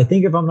 And I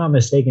think if I'm not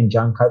mistaken,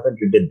 John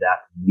Carpenter did that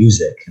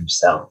music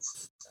himself.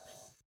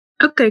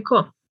 Okay,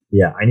 cool.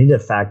 Yeah, I need to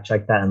fact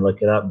check that and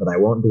look it up, but I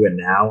won't do it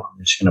now.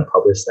 I'm just going to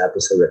publish the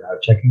episode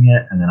without checking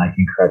it, and then I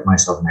can correct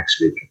myself next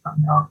week if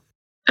I'm wrong.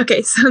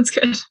 Okay, sounds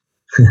good.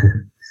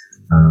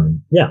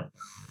 Yeah.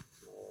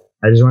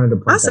 I just wanted to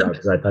point that Awesome. out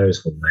because I thought it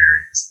was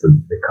hilarious.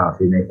 The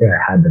coffee maker.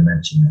 I had to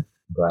mention it.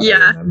 I'm glad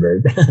I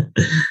remembered.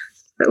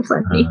 So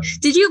funny.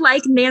 Did you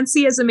like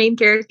Nancy as a main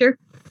character?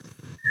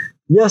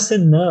 Yes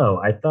and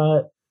no. I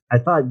thought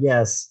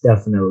yes,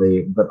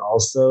 definitely, but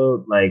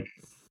also like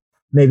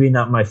maybe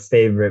not my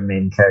favorite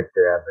main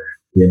character ever.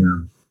 You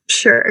know.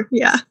 Sure.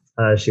 Yeah.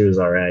 She was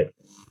all right.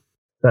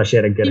 Thought she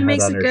had a good. She head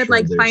makes on a her good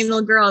shoulders. like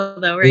final girl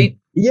though, right?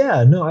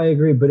 Yeah. No, I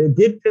agree, but it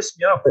did piss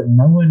me off that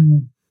no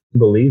one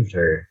believed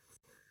her.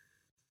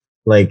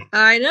 Like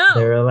I know.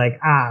 They were like,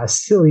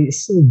 silly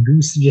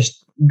goose,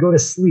 just go to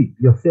sleep.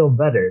 You'll feel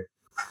better.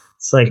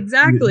 It's like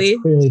exactly.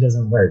 It clearly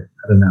doesn't work.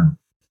 I don't know.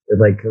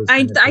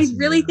 I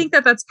really think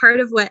that that's part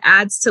of what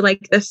adds to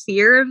like the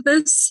fear of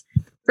this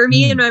for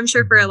me, and I'm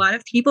sure for a lot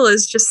of people,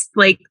 is just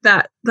like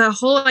that the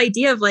whole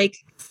idea of like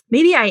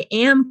maybe I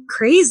am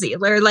crazy,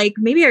 or like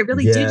maybe I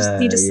really do just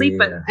need to sleep,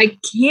 but I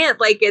can't.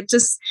 Like it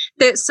just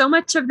that so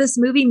much of this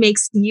movie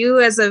makes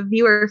you as a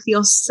viewer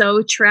feel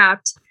so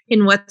trapped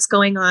in what's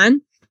going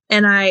on,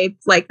 and I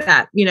like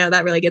that. You know,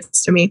 that really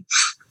gets to me.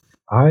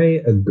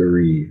 I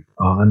agree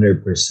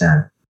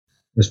 100%.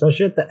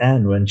 Especially at the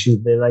end when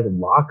they like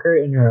lock her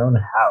in her own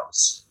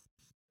house.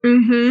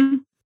 Mm-hmm.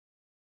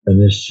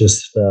 And it's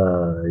just,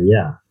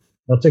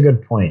 that's a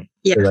good point.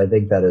 Yeah. Because I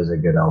think that is a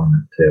good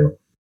element too.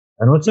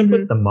 And what's up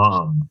with the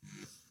mom?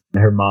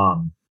 Her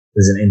mom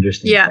is an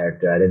interesting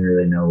character. I didn't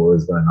really know what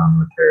was going on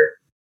with her.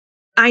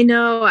 I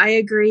know. I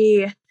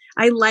agree.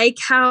 I like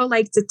how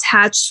like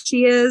detached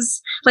she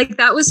is. Like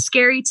that was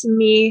scary to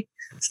me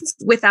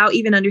without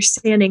even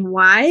understanding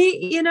why,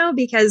 you know,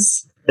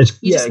 because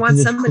you just want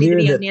somebody to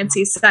be on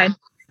Nancy's side.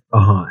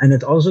 And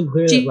it's also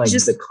clear that like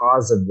the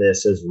cause of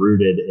this is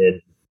rooted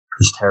in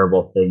this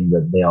terrible thing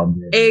that they all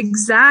did.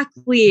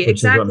 Exactly.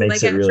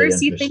 Like at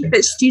first you think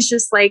that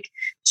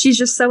she's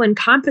just so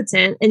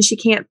incompetent and she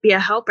can't be a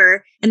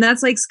helper. And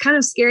that's like kind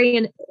of scary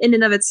in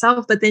and of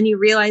itself. But then you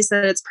realize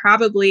that it's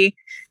probably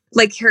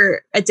like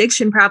her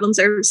addiction problems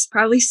are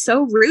probably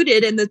so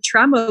rooted in the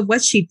trauma of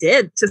what she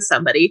did to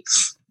somebody.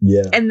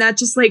 Yeah. And that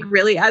just like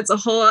really adds a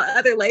whole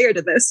other layer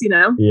to this, you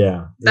know?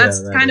 Yeah.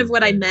 That's kind of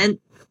what I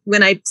meant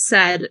when I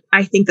said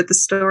I think that the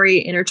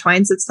story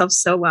intertwines itself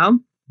so well.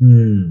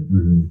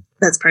 Mm-hmm.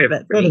 That's part of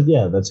it for me.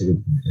 Yeah, that's a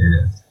good point.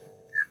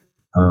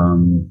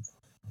 Yeah.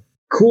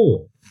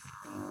 Cool.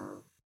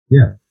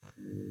 Yeah.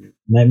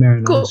 Nightmare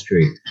on Elm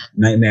Street.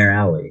 Nightmare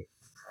Alley.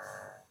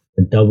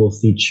 A double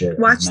feature.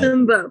 Watch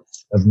them both.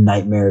 Of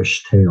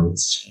nightmarish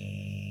tales.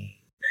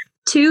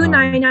 2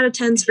 9 out of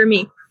 10s for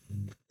me.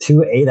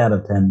 2 8 out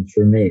of 10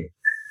 for me.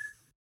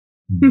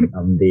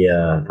 I'm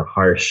the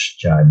harsh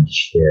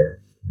judge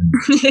here.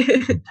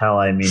 Tell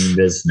I mean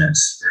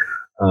business.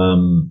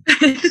 Do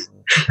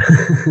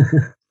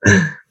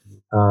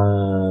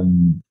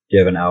you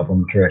have an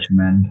album to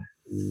recommend?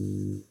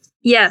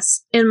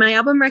 Yes, and my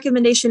album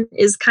recommendation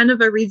is kind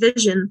of a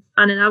revision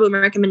on an album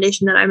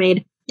recommendation that I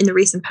made in the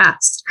recent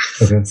past.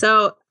 Okay.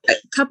 So a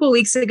couple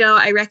weeks ago,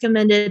 I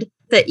recommended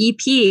the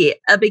EP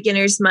 "A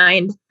Beginner's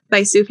Mind"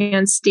 by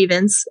Sufjan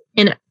Stevens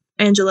and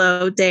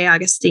Angelo De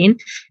Agostini.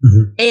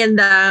 Mm-hmm. And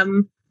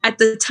at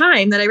the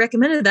time that I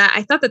recommended that,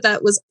 I thought that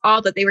that was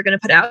all that they were going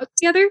to put out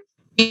together.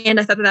 And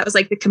I thought that that was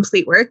like the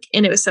complete work,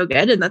 and it was so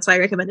good. And that's why I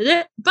recommended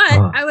it. But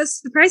I was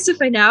surprised to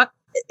find out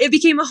it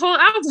became a whole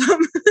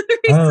album.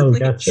 Oh,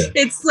 gotcha.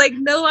 It's like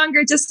no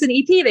longer just an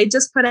EP. They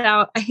just put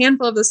out a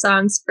handful of the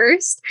songs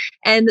first.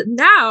 And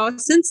now,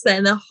 since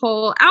then, the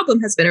whole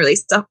album has been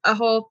released, a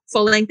whole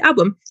full-length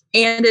album.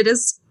 And it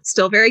is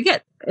still very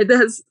good. It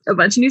has a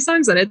bunch of new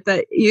songs on it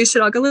that you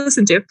should all go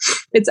listen to.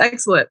 It's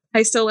excellent.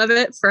 I still love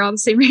it for all the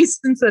same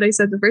reasons that I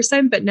said the first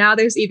time, but now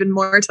there's even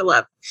more to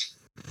love.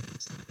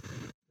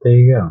 There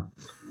you go.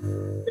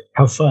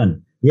 How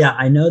fun. Yeah,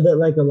 I know that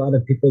like a lot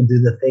of people do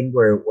the thing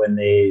where when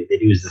they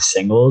do the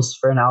singles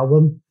for an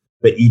album,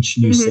 but each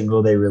new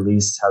single they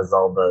release has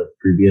all the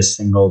previous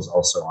singles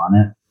also on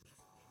it.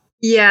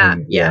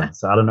 Yeah.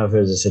 So I don't know if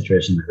there's a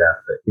situation like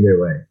that, but either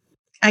way.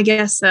 I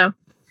guess so.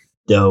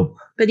 Dope.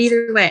 But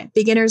either way,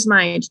 Beginner's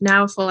Mind,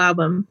 now a full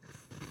album.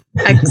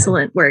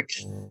 Excellent work.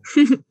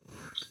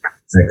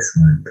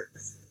 Excellent.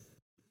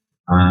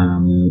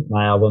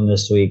 My album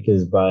this week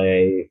is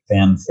by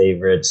fan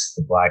favorites,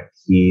 the Black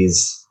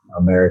Keys,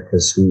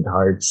 America's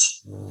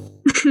Sweethearts.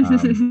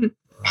 And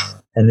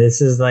this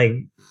is like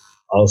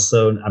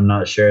also, I'm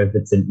not sure if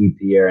it's an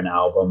EP or an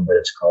album, but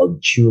it's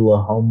called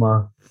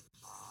Chulahoma.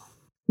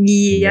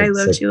 Yeah, I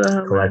love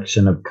Chulahoma.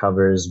 Collection of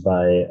covers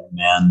by a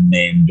man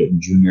named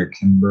Junior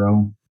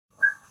Kimbrough.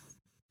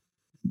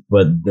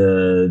 But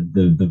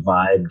the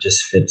vibe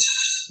just fits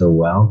so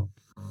well.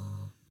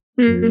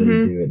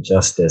 Really do it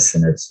justice,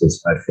 and it's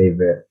my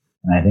favorite.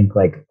 And I think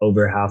like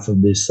over half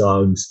of these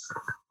songs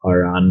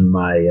are on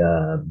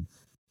my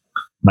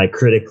my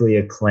critically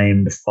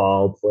acclaimed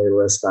fall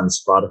playlist on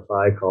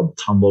Spotify called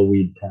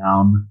Tumbleweed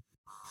Town,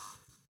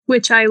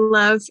 which I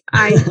love.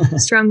 I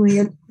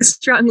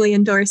strongly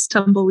endorse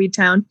Tumbleweed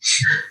Town.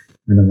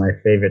 One of my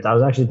favorites. I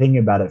was actually thinking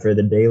about it for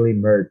the daily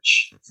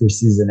merch for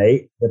season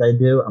 8 that I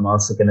do. I'm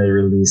also going to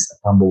release a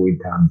Tumbleweed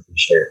Town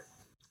t-shirt.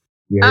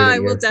 You heard I it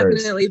will here first.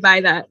 definitely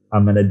buy that.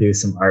 I'm gonna do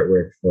some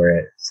artwork for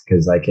it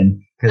because I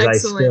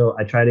Excellent.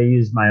 I try to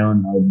use I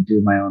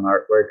do my own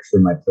artwork for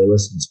my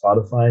playlist on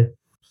Spotify.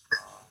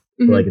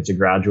 Mhm. Like it's a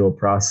gradual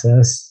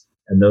process,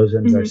 and those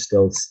ones are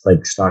still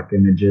like stock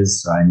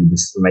images. So I need to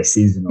my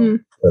seasonal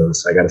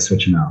those. So I got to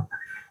switch them out.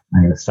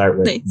 I'm gonna start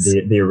with Nice.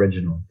 the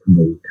original from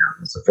the town.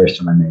 It's the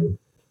first one I made,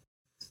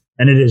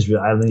 and it is.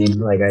 I mean,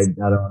 like I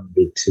don't want to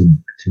be too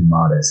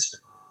modest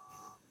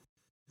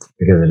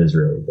because it is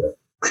really good.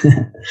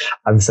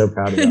 I'm so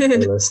proud of that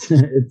playlist.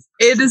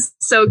 It is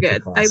so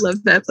good. I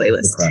love that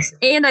playlist.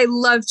 And I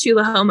love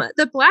Chulahoma.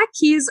 The Black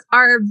Keys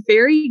are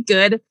very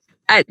good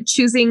at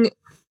choosing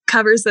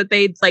covers that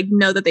they like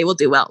know that they will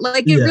do well.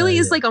 Like it really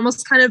is like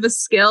almost kind of a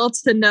skill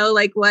to know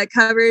like what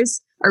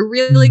covers are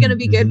really going to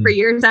be good for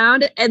your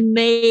sound, and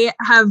they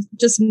have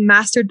just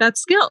mastered that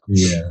skill.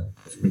 Yeah,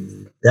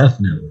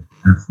 definitely.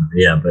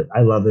 Yeah, but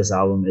I love this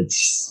album.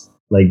 It's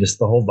like just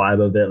the whole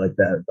vibe of it, like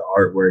the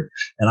artwork,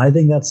 and I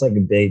think that's like a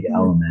big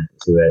element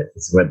to it.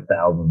 It's what the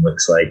album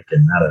looks like,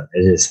 and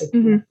it is.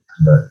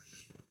 But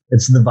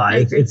it's the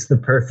vibe. It's the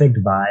perfect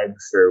vibe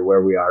for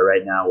where we are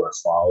right now, where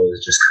fall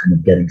is just kind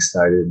of getting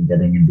started and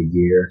getting into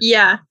gear.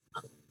 Yeah,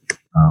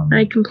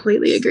 I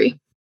completely agree.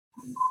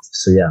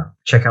 So yeah,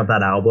 check out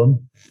that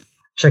album.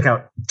 Check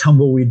out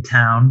Tumbleweed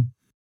Town,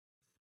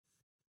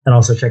 and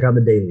also check out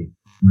The Daily,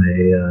 my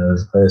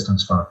playlist on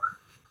Spotify.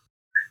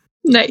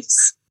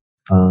 Nice.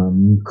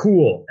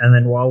 Cool. And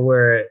then while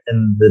we're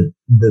in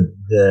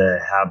the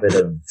habit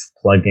of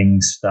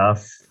plugging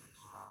stuff,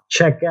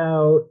 check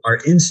out our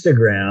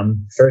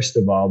Instagram first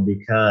of all,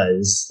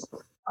 because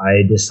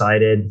I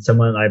decided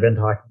I've been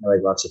talking to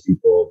like lots of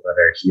people that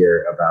are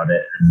here about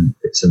it, and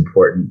it's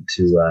important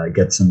to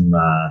get some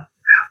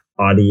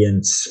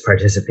audience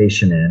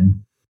participation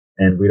in.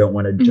 And we don't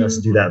want to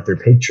just do that through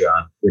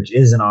Patreon, which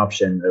is an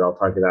option that I'll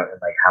talk about in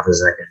like half a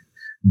second.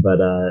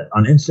 But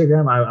on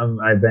Instagram,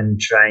 I've been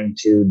trying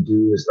to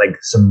do like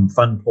some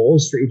fun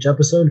polls for each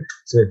episode.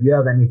 So if you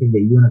have anything that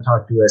you want to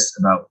talk to us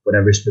about,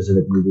 whatever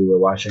specific movie we're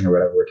watching or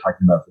whatever we're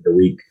talking about for the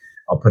week,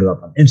 I'll put it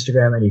up on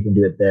Instagram and you can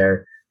do it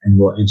there, and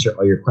we'll answer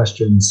all your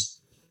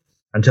questions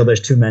until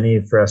there's too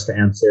many for us to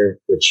answer,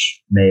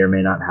 which may or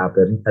may not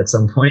happen at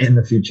some point in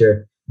the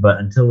future. But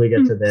until we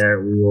get to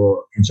there, we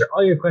will answer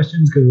all your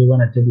questions because we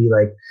want it to be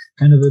like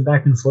kind of a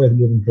back and forth,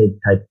 give and take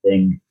type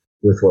thing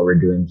with what we're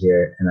doing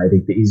here. And I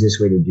think the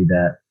easiest way to do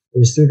that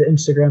is through the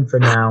Instagram for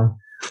now.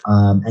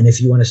 And if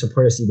you want to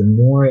support us even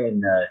more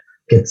and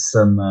get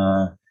some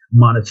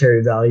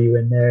monetary value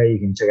in there, you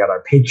can check out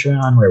our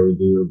Patreon, where we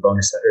do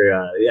bonus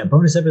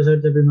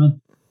episodes every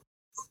month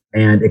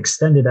and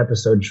extended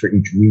episodes for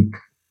each week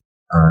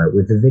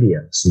with the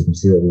video, so you can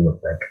see what we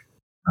look like.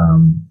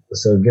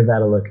 So give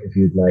that a look if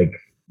you'd like.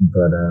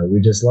 But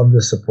we just love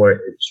the support.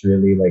 It's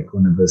really like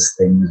one of those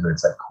things where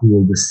it's like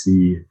cool to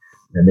see.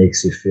 It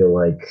makes you feel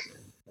like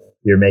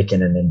you're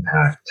making an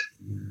impact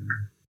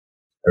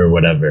or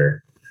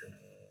whatever.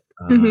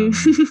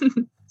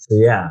 So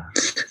yeah,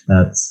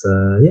 that's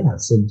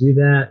So do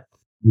that.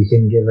 You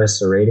can give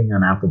us a rating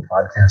on Apple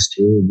Podcasts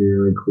too. Would be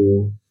really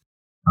cool.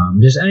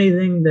 Just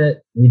anything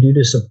that you do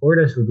to support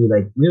us would be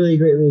like really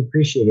greatly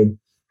appreciated,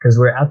 because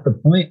we're at the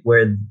point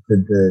where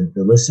the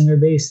listener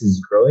base is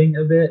growing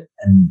a bit,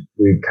 and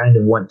we kind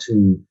of want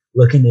to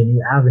look into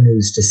new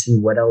avenues to see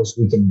what else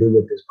we can do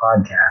with this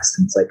podcast.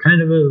 And it's like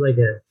kind of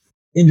a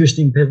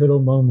interesting pivotal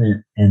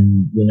moment.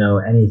 And,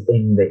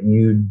 anything that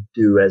you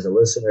do as a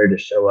listener to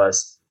show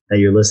us that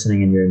you're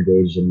listening and you're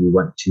engaged and you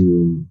want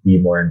to be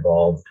more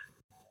involved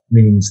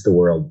means the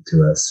world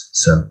to us.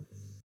 So,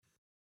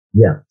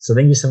 yeah. So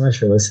thank you so much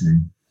for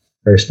listening,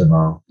 first of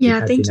all.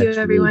 Yeah, thank you,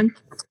 everyone.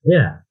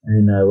 Yeah.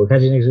 And we'll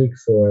catch you next week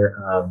for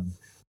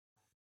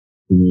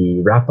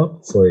the wrap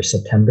up for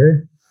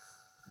September.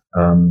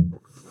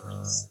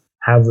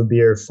 Have a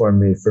beer for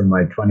me for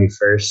my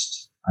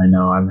 21st. I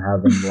know I'm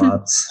having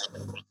lots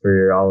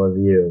for all of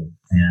you.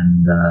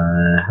 And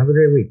have a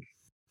great week.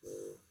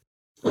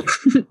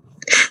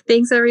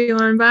 Thanks,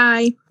 everyone.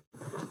 Bye.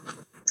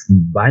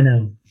 Bye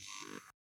now.